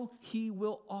 so he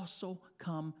will also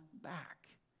come back.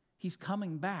 He's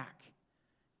coming back.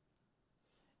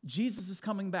 Jesus is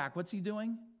coming back. What's he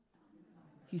doing?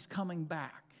 He's coming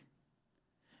back.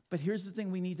 But here's the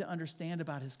thing we need to understand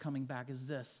about his coming back is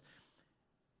this.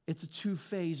 It's a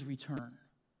two-phase return.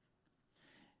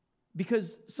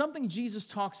 Because something Jesus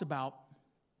talks about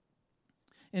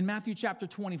in Matthew chapter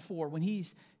 24, when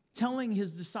he's telling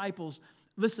his disciples,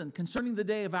 listen, concerning the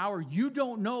day of hour, you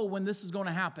don't know when this is going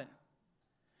to happen.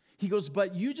 He goes,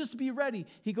 but you just be ready.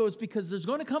 He goes, because there's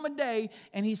going to come a day,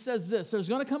 and he says this, there's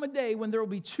going to come a day when there will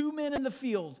be two men in the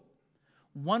field.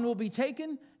 One will be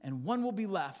taken, and one will be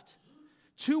left.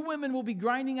 Two women will be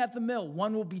grinding at the mill.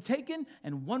 One will be taken,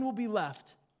 and one will be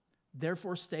left.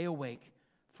 Therefore stay awake,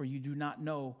 for you do not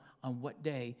know on what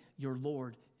day your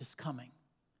Lord is coming.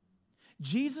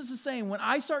 Jesus is saying, when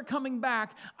I start coming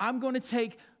back, I'm going to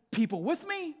take people with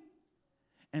me,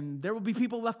 and there will be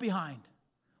people left behind.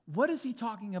 What is he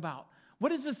talking about?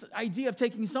 What is this idea of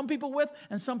taking some people with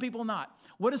and some people not?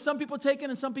 What is some people taken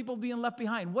and some people being left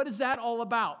behind? What is that all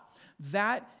about?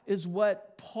 That is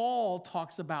what Paul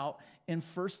talks about in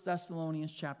 1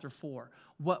 Thessalonians chapter 4,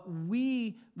 what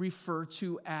we refer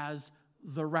to as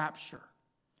the rapture.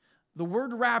 The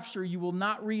word rapture you will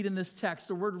not read in this text.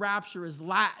 The word rapture is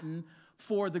Latin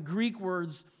for the Greek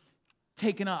words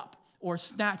taken up or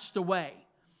snatched away.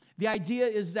 The idea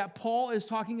is that Paul is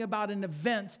talking about an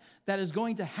event that is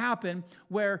going to happen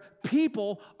where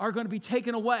people are going to be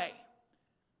taken away.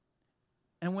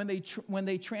 And when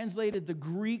they translated the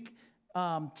Greek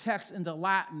text into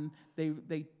Latin,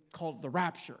 they called it the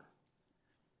rapture.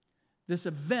 This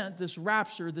event, this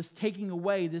rapture, this taking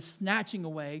away, this snatching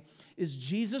away, is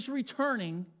Jesus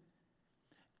returning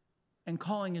and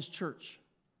calling his church,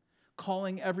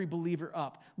 calling every believer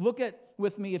up. Look at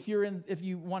with me, if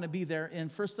you want to be there, in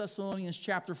 1 Thessalonians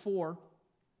chapter 4.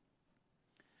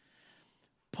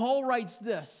 Paul writes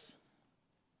this.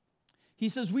 He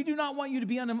says, we do not want you to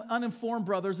be uninformed,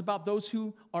 brothers, about those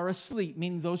who are asleep,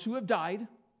 meaning those who have died,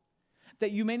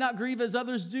 that you may not grieve as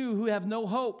others do who have no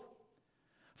hope.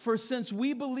 For since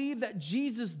we believe that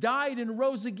Jesus died and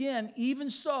rose again, even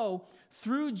so,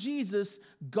 through Jesus,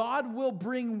 God will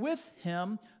bring with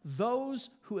him those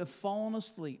who have fallen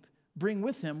asleep. Bring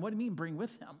with him? What do you mean bring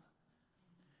with him?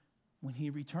 When he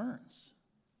returns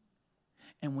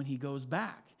and when he goes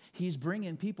back, he's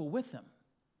bringing people with him.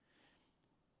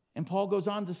 And Paul goes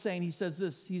on to say, and he says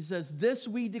this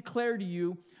we declare to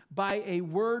you by a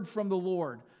word from the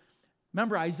Lord.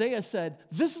 Remember, Isaiah said,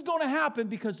 this is going to happen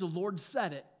because the Lord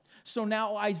said it. So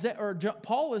now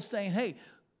Paul is saying, hey,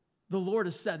 the Lord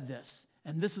has said this,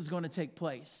 and this is going to take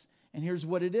place. And here's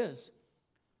what it is.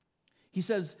 He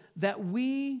says,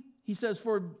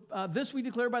 for this we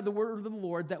declare by the word of the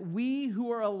Lord, that we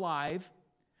who are alive,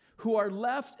 who are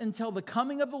left until the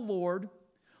coming of the Lord,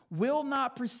 will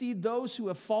not precede those who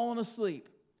have fallen asleep.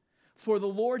 For the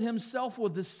Lord himself will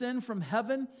descend from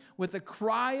heaven with a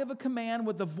cry of a command,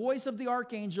 with the voice of the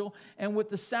archangel, and with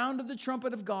the sound of the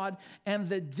trumpet of God, and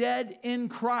the dead in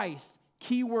Christ,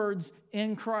 keywords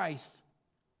in Christ,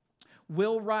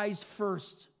 will rise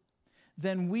first.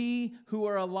 Then we who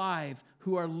are alive,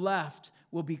 who are left,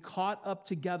 will be caught up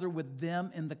together with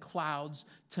them in the clouds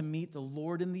to meet the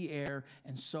Lord in the air,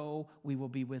 and so we will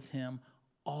be with him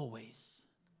always.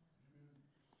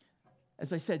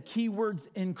 As I said, key words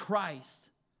in Christ.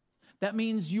 That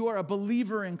means you are a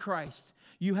believer in Christ.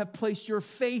 You have placed your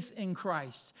faith in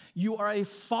Christ. You are a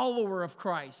follower of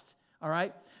Christ. All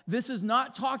right? This is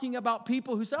not talking about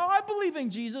people who say, oh, I believe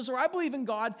in Jesus or I believe in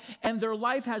God, and their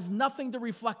life has nothing to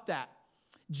reflect that.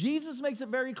 Jesus makes it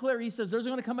very clear. He says there's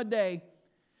going to come a day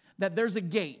that there's a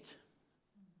gate.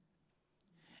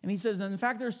 And he says, and in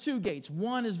fact, there's two gates.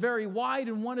 One is very wide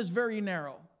and one is very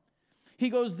narrow. He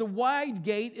goes, the wide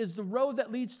gate is the road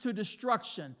that leads to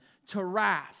destruction, to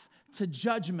wrath, to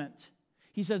judgment.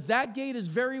 He says that gate is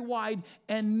very wide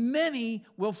and many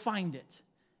will find it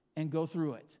and go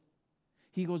through it.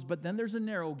 He goes, but then there's a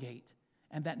narrow gate,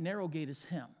 and that narrow gate is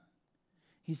him.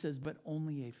 He says, but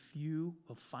only a few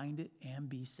will find it and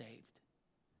be saved.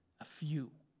 A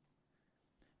few.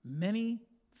 Many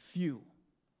few.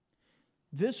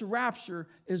 This rapture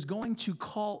is going to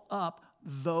call up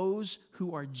those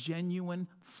who are genuine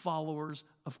followers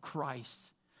of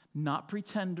Christ. Not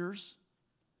pretenders,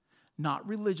 not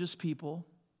religious people,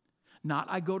 not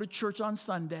I go to church on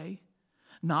Sunday,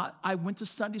 not I went to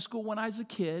Sunday school when I was a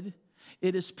kid.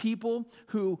 It is people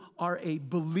who are a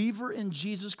believer in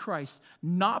Jesus Christ,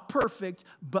 not perfect,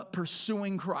 but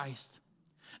pursuing Christ.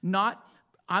 Not,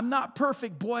 I'm not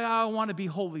perfect, boy, I want to be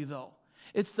holy though.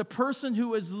 It's the person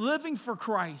who is living for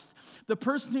Christ. The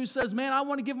person who says, man, I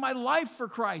want to give my life for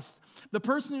Christ. The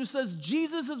person who says,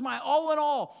 Jesus is my all in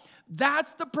all.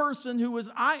 That's the person who is,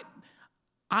 I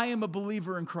am a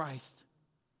believer in Christ.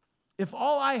 If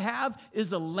all I have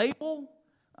is a label,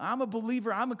 I'm a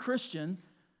believer, I'm a Christian,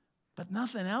 but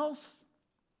nothing else,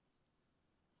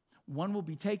 one will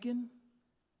be taken,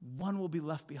 one will be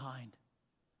left behind.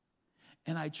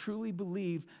 And I truly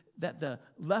believe that the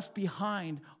left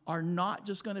behind are not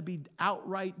just going to be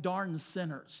outright darn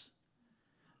sinners.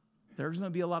 There's going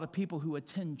to be a lot of people who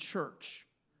attend church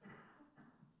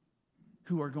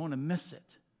who are going to miss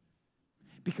it.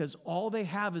 Because all they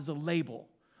have is a label.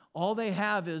 All they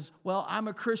have is, well, I'm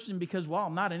a Christian because, well,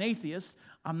 I'm not an atheist.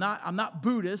 I'm not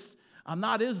Buddhist. I'm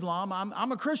not Islam.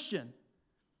 I'm a Christian.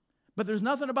 But there's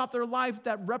nothing about their life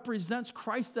that represents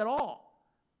Christ at all.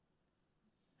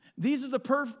 These are the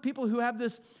people who have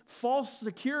this false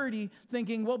security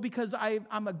thinking, well, because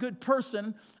I'm a good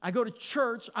person, I go to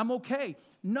church, I'm okay.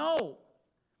 No.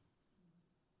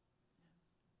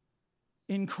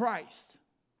 In Christ,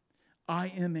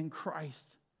 I am in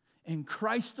Christ. In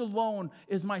Christ alone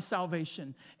is my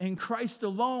salvation. In Christ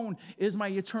alone is my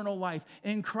eternal life.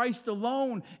 In Christ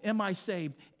alone am I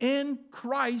saved. In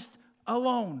Christ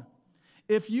alone.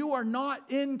 If you are not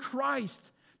in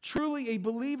Christ, truly a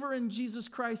believer in Jesus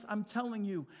Christ, I'm telling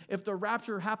you, if the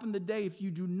rapture happened today, if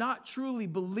you do not truly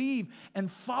believe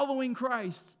and following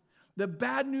Christ, the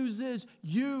bad news is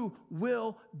you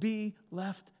will be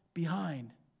left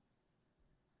behind.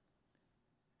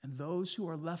 And those who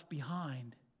are left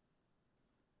behind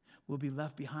will be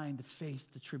left behind to face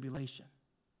the tribulation.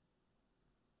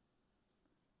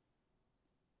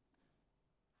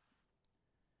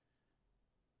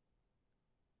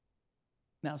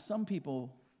 Now, some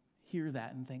people hear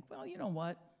that and think, well, you know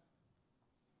what?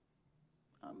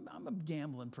 I'm a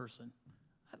gambling person.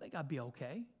 I think I'd be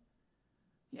okay.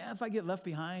 Yeah, if I get left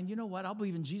behind, you know what? I'll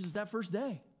believe in Jesus that first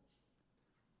day.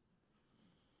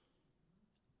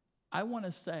 I want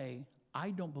to say,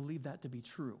 I don't believe that to be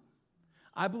true.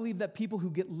 I believe that people who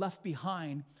get left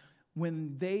behind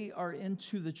when they are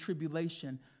into the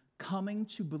tribulation, coming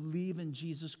to believe in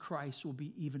Jesus Christ will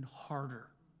be even harder.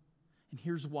 And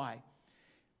here's why.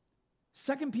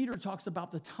 2 Peter talks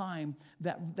about the time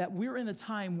that we're in a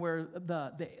time where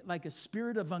like a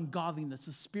spirit of ungodliness,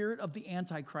 the spirit of the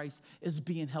Antichrist is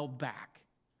being held back.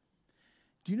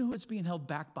 Do you know who it's being held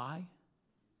back by?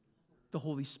 The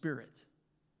Holy Spirit.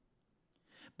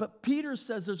 But Peter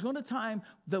says there's going to time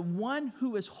the one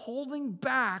who is holding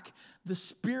back the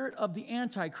spirit of the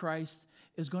Antichrist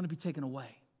is going to be taken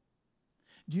away.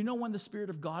 Do you know when the Spirit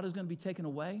of God is going to be taken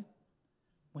away?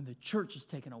 When the church is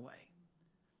taken away.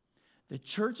 The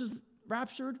church is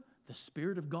raptured, the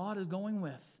Spirit of God is going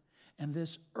with. And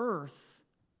this earth,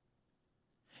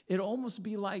 it'll almost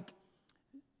be like,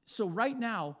 so right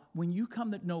now, when you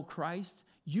come to know Christ,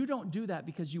 you don't do that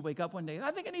because you wake up one day,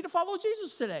 I think I need to follow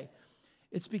Jesus today.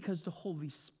 It's because the Holy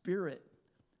Spirit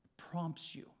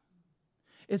prompts you.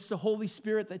 It's the Holy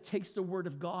Spirit that takes the Word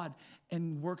of God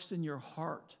and works in your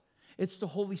heart. It's the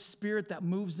Holy Spirit that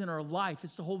moves in our life.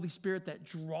 It's the Holy Spirit that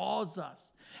draws us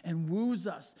and woos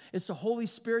us. It's the Holy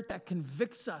Spirit that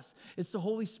convicts us. It's the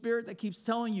Holy Spirit that keeps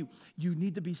telling you, you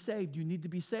need to be saved. You need to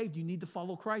be saved. You need to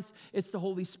follow Christ. It's the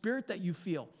Holy Spirit that you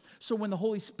feel. So when the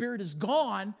Holy Spirit is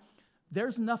gone,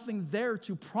 there's nothing there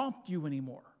to prompt you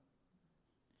anymore.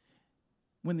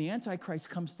 When the Antichrist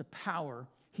comes to power,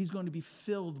 he's going to be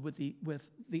filled with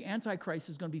the Antichrist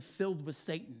is going to be filled with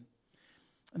Satan.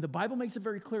 And the Bible makes it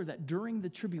very clear that during the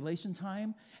tribulation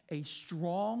time, a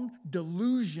strong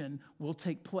delusion will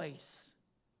take place.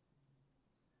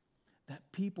 That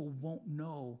people won't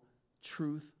know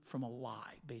truth from a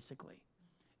lie, basically.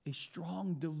 A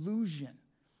strong delusion.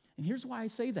 And here's why I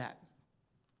say that.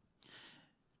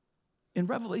 In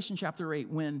Revelation chapter 8,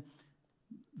 when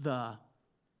the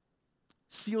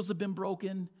seals have been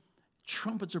broken,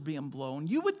 trumpets are being blown,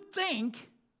 you would think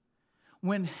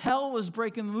when hell is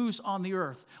breaking loose on the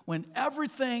earth, when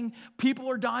people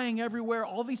are dying everywhere,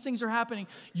 all these things are happening,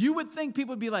 you would think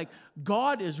people would be like,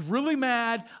 God is really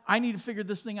mad, I need to figure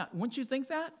this thing out. Wouldn't you think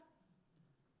that?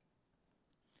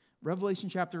 Revelation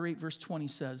chapter 8, verse 20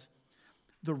 says,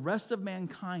 the rest of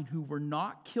mankind who were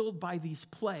not killed by these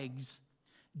plagues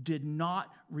did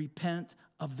not repent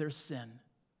of their sin.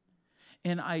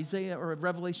 In Isaiah or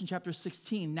Revelation chapter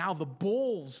 16, now the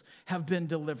bowls have been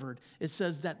delivered. It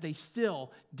says that they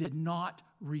still did not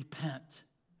repent.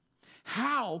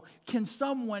 How can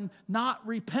someone not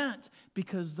repent?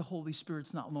 Because the Holy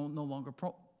Spirit's no longer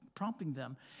prompting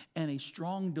them, and a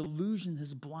strong delusion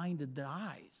has blinded their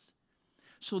eyes.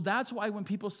 So that's why when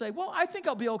people say, well, I think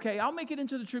I'll be okay. I'll make it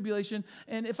into the tribulation.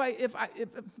 And if I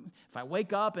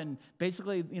wake up and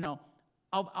basically,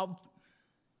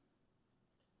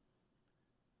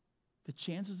 the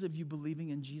chances of you believing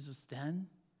in Jesus then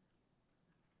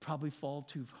probably fall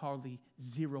to hardly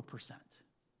 0%.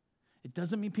 It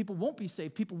doesn't mean people won't be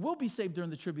saved. People will be saved during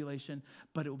the tribulation,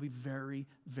 but it will be very,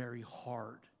 very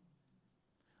hard.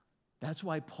 That's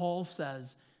why Paul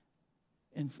says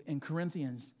in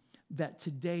Corinthians that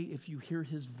today, if you hear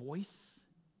his voice,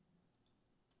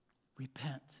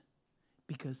 repent,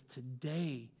 because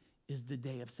today is the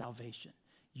day of salvation.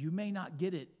 You may not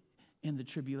get it in the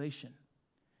tribulation.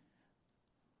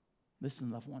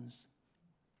 Listen, loved ones,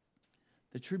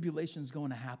 the tribulation is going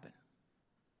to happen.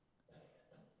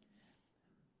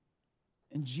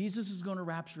 And Jesus is going to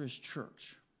rapture his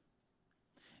church.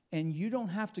 And you don't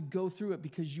have to go through it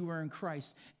because you are in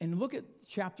Christ. And look at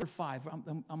chapter 5.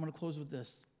 I'm going to close with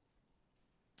this.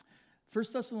 1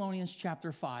 Thessalonians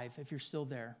chapter 5, if you're still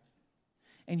there.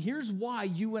 And here's why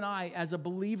you and I, as a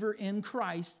believer in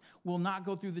Christ, will not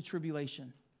go through the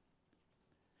tribulation.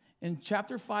 In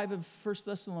chapter 5 of 1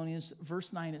 Thessalonians,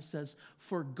 verse 9, it says,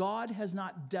 for God has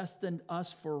not destined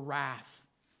us for wrath,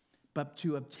 but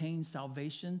to obtain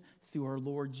salvation through our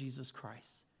Lord Jesus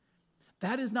Christ.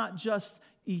 That is not just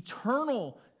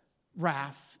eternal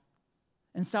wrath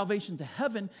and salvation to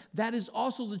heaven. That is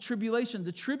also the tribulation.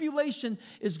 The tribulation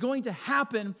is going to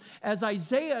happen as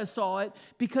Isaiah saw it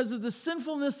because of the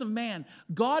sinfulness of man.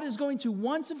 God is going to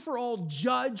once and for all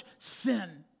judge sin.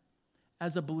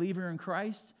 As a believer in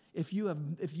Christ, if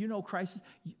you know Christ,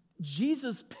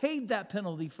 Jesus paid that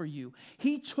penalty for you.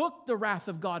 He took the wrath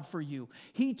of God for you.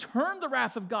 He turned the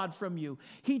wrath of God from you.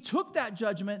 He took that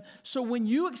judgment. So when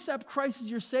you accept Christ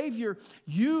as your Savior,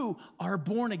 you are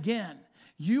born again.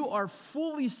 You are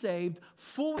fully saved,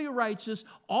 fully righteous,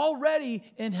 already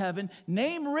in heaven,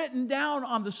 name written down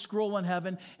on the scroll in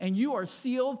heaven, and you are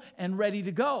sealed and ready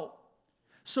to go.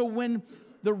 So when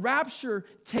the rapture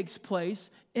takes place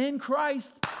in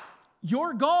Christ,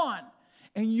 you're gone,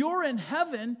 and you're in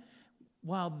heaven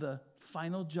while the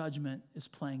final judgment is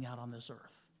playing out on this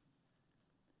earth.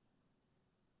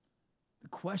 The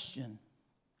question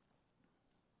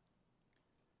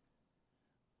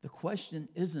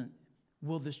isn't,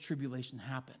 will this tribulation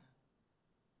happen?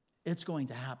 It's going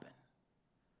to happen.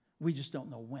 We just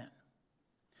don't know when.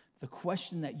 The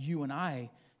question that you and I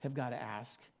have got to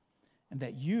ask, and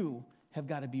that you have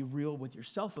got to be real with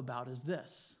yourself about, is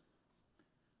this: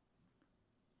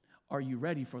 are you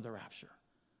ready for the rapture?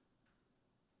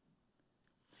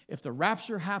 If the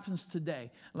rapture happens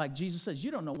today, like Jesus says, you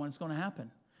don't know when it's going to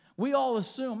happen. We all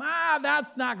assume,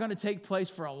 that's not going to take place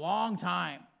for a long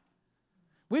time.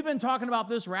 We've been talking about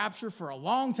this rapture for a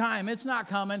long time. It's not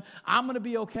coming. I'm going to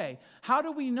be okay. How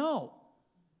do we know?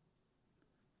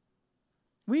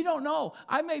 We don't know.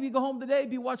 I maybe go home today,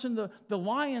 be watching the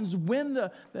Lions win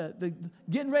the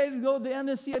getting ready to go to the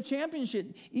NSCF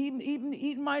championship,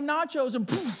 eating my nachos, and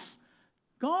poof,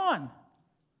 gone.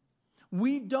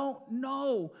 We don't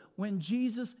know when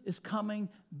Jesus is coming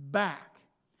back.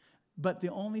 But the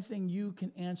only thing you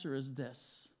can answer is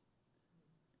this: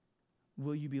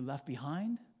 will you be left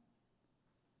behind,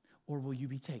 or will you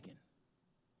be taken?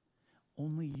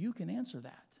 Only you can answer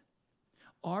that.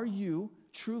 Are you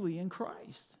truly in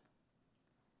Christ,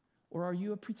 or are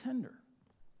you a pretender?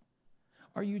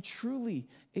 Are you truly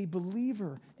a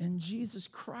believer in Jesus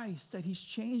Christ, that He's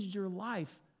changed your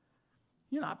life?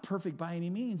 You're not perfect by any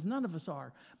means. None of us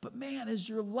are. But man, is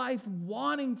your life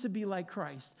wanting to be like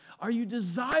Christ? Are you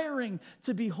desiring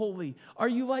to be holy? Are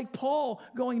you like Paul,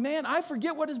 going, man, I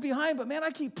forget what is behind, but man,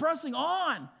 I keep pressing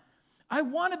on. I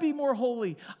want to be more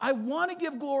holy. I want to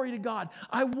give glory to God.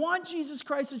 I want Jesus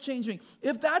Christ to change me.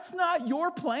 If that's not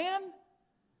your plan,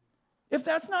 if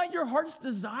that's not your heart's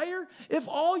desire, if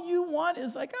all you want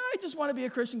is like, I just want to be a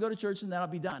Christian, go to church, and then I'll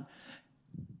be done,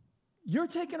 you're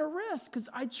taking a risk, because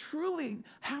I truly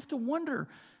have to wonder,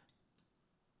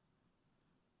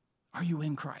 are you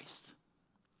in Christ?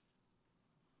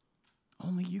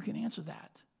 Only you can answer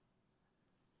that.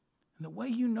 And the way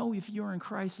you know if you're in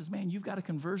Christ is, man, you've got a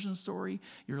conversion story,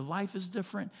 your life is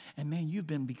different, and man, you've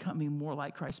been becoming more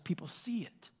like Christ. People see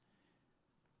it.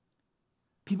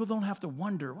 People don't have to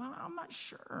wonder, well, I'm not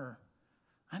sure.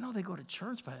 I know they go to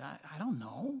church, but I don't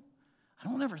know. I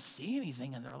don't ever see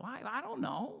anything in their life. I don't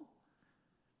know.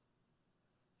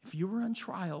 If you were on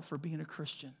trial for being a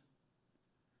Christian,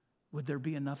 would there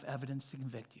be enough evidence to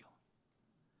convict you?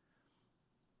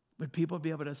 Would people be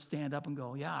able to stand up and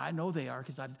go, yeah, I know they are,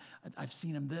 because I've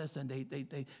seen them this, and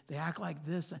they act like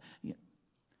this.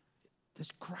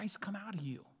 Does Christ come out of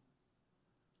you?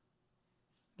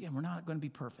 Again, we're not going to be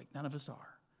perfect. None of us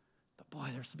are. But boy,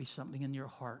 there's to be something in your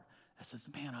heart that says,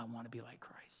 man, I want to be like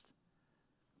Christ.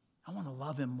 I want to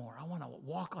love Him more. I want to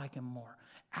walk like Him more,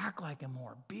 act like Him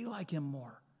more, be like Him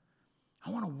more. I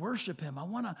want to worship Him. I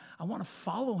want to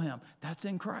follow Him. That's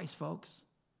in Christ, folks.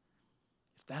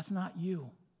 If that's not you,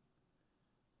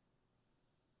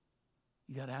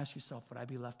 you got to ask yourself, would I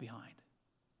be left behind?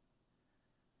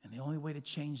 And the only way to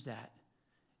change that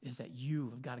is that you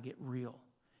have got to get real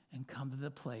and come to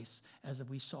the place, as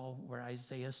we saw where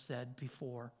Isaiah said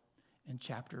before in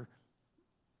chapter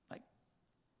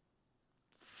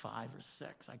 5 or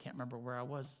 6. I can't remember where I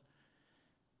was,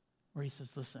 where he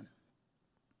says, listen,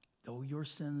 though your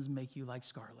sins make you like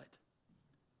scarlet,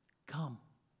 come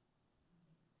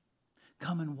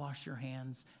and wash your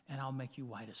hands, and I'll make you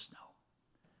white as snow.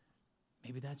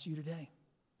 Maybe that's you today.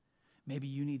 Maybe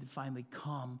you need to finally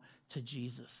come to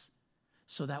Jesus,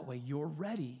 so that way you're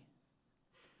ready.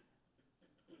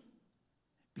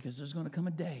 Because there's going to come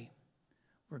a day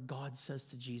where God says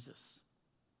to Jesus,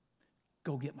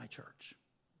 go get my church.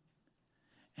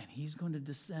 And He's going to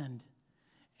descend,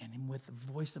 and with the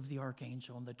voice of the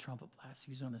archangel and the trumpet blast,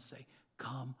 He's going to say,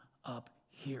 come up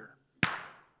here.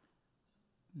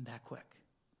 That quick.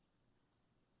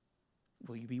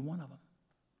 Will you be one of them?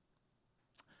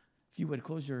 If you would,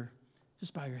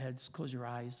 just bow your heads, close your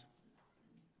eyes.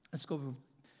 Let's go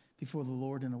before the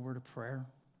Lord in a word of prayer.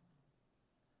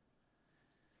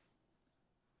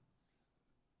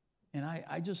 And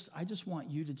I just want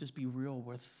you to just be real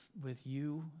with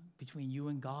you, between you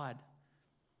and God.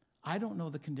 I don't know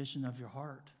the condition of your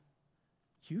heart.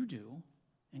 You do,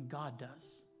 and God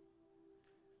does.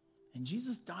 And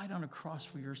Jesus died on a cross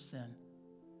for your sin.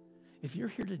 If you're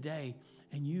here today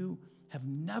and you have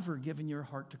never given your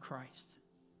heart to Christ,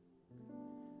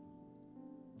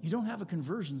 you don't have a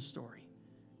conversion story.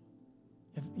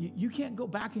 If you can't go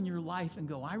back in your life and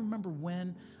go, I remember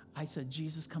when I said,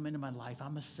 Jesus, come into my life.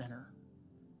 I'm a sinner.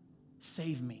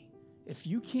 Save me. If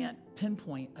you can't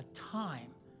pinpoint a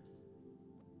time,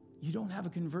 you don't have a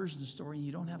conversion story and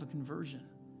you don't have a conversion.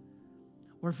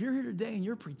 Or if you're here today and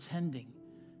you're pretending,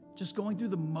 just going through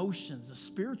the motions, the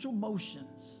spiritual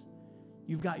motions,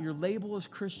 you've got your label as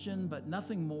Christian, but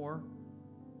nothing more.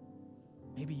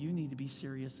 Maybe you need to be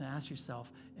serious and ask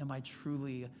yourself, am I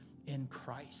truly in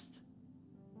Christ?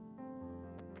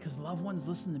 Because loved ones,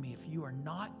 listen to me. If you are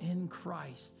not in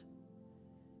Christ,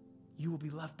 you will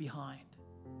be left behind.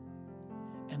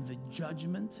 And the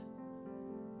judgment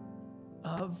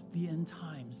of the end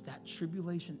times, that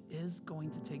tribulation is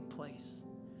going to take place.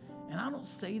 And I don't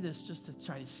say this just to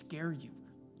try to scare you,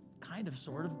 kind of,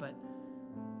 sort of, but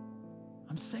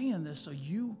I'm saying this so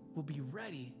you will be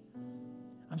ready.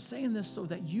 I'm saying this so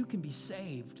that you can be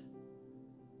saved.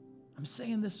 I'm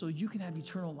saying this so you can have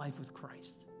eternal life with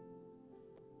Christ.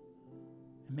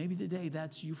 And maybe today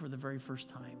that's you for the very first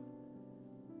time.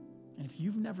 And if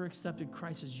you've never accepted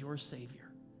Christ as your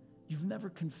Savior, you've never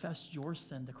confessed your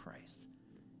sin to Christ,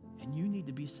 and you need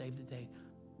to be saved today,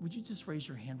 would you just raise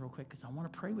your hand real quick, because I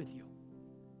want to pray with you.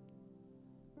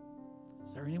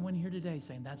 Is there anyone here today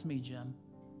saying, that's me, Jim?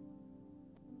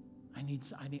 I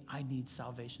need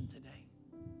salvation today.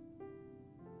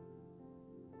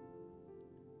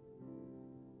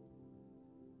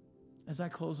 As I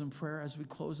close in prayer, as we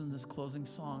close in this closing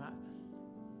song,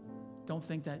 don't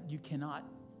think that you cannot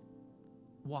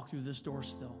walk through this door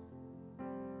still.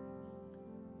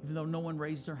 Even though no one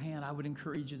raised their hand, I would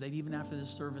encourage you that even after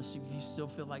this service, if you still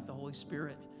feel like the Holy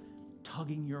Spirit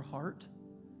tugging your heart,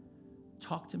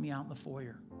 talk to me out in the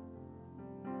foyer.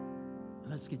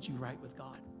 And let's get you right with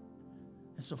God.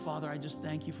 And so, Father, I just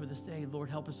thank you for this day.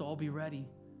 Lord, help us all be ready.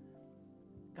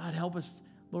 God, help us.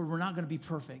 Lord, we're not going to be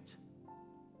perfect.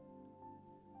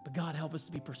 But God, help us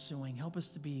to be pursuing. Help us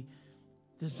to be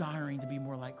desiring to be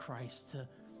more like Christ, to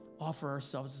offer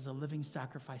ourselves as a living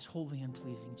sacrifice, holy and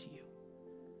pleasing to you.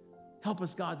 Help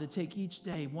us, God, to take each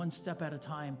day one step at a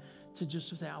time to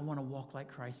just say, I want to walk like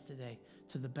Christ today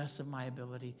to the best of my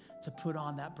ability, to put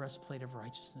on that breastplate of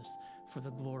righteousness for the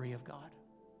glory of God.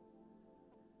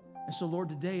 And so, Lord,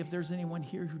 today, if there's anyone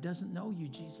here who doesn't know you,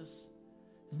 Jesus,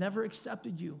 never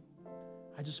accepted you,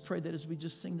 I just pray that as we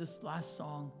just sing this last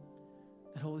song,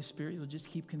 that Holy Spirit, you'll just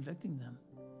keep convicting them.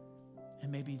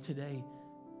 And maybe today,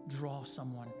 draw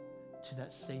someone to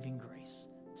that saving grace,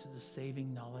 to the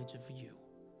saving knowledge of you.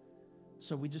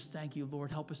 So we just thank you,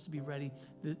 Lord. Help us to be ready.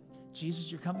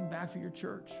 Jesus, you're coming back for your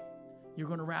church. You're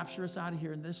going to rapture us out of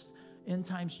here, and this end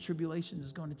times tribulation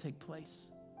is going to take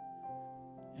place.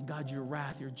 And God, your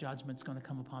wrath, your judgment is going to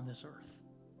come upon this earth.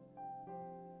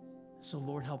 So,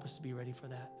 Lord, help us to be ready for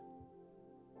that.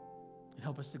 And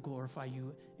help us to glorify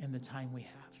you in the time we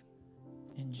have.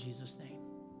 In Jesus' name,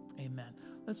 amen.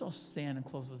 Let's all stand and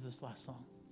close with this last song.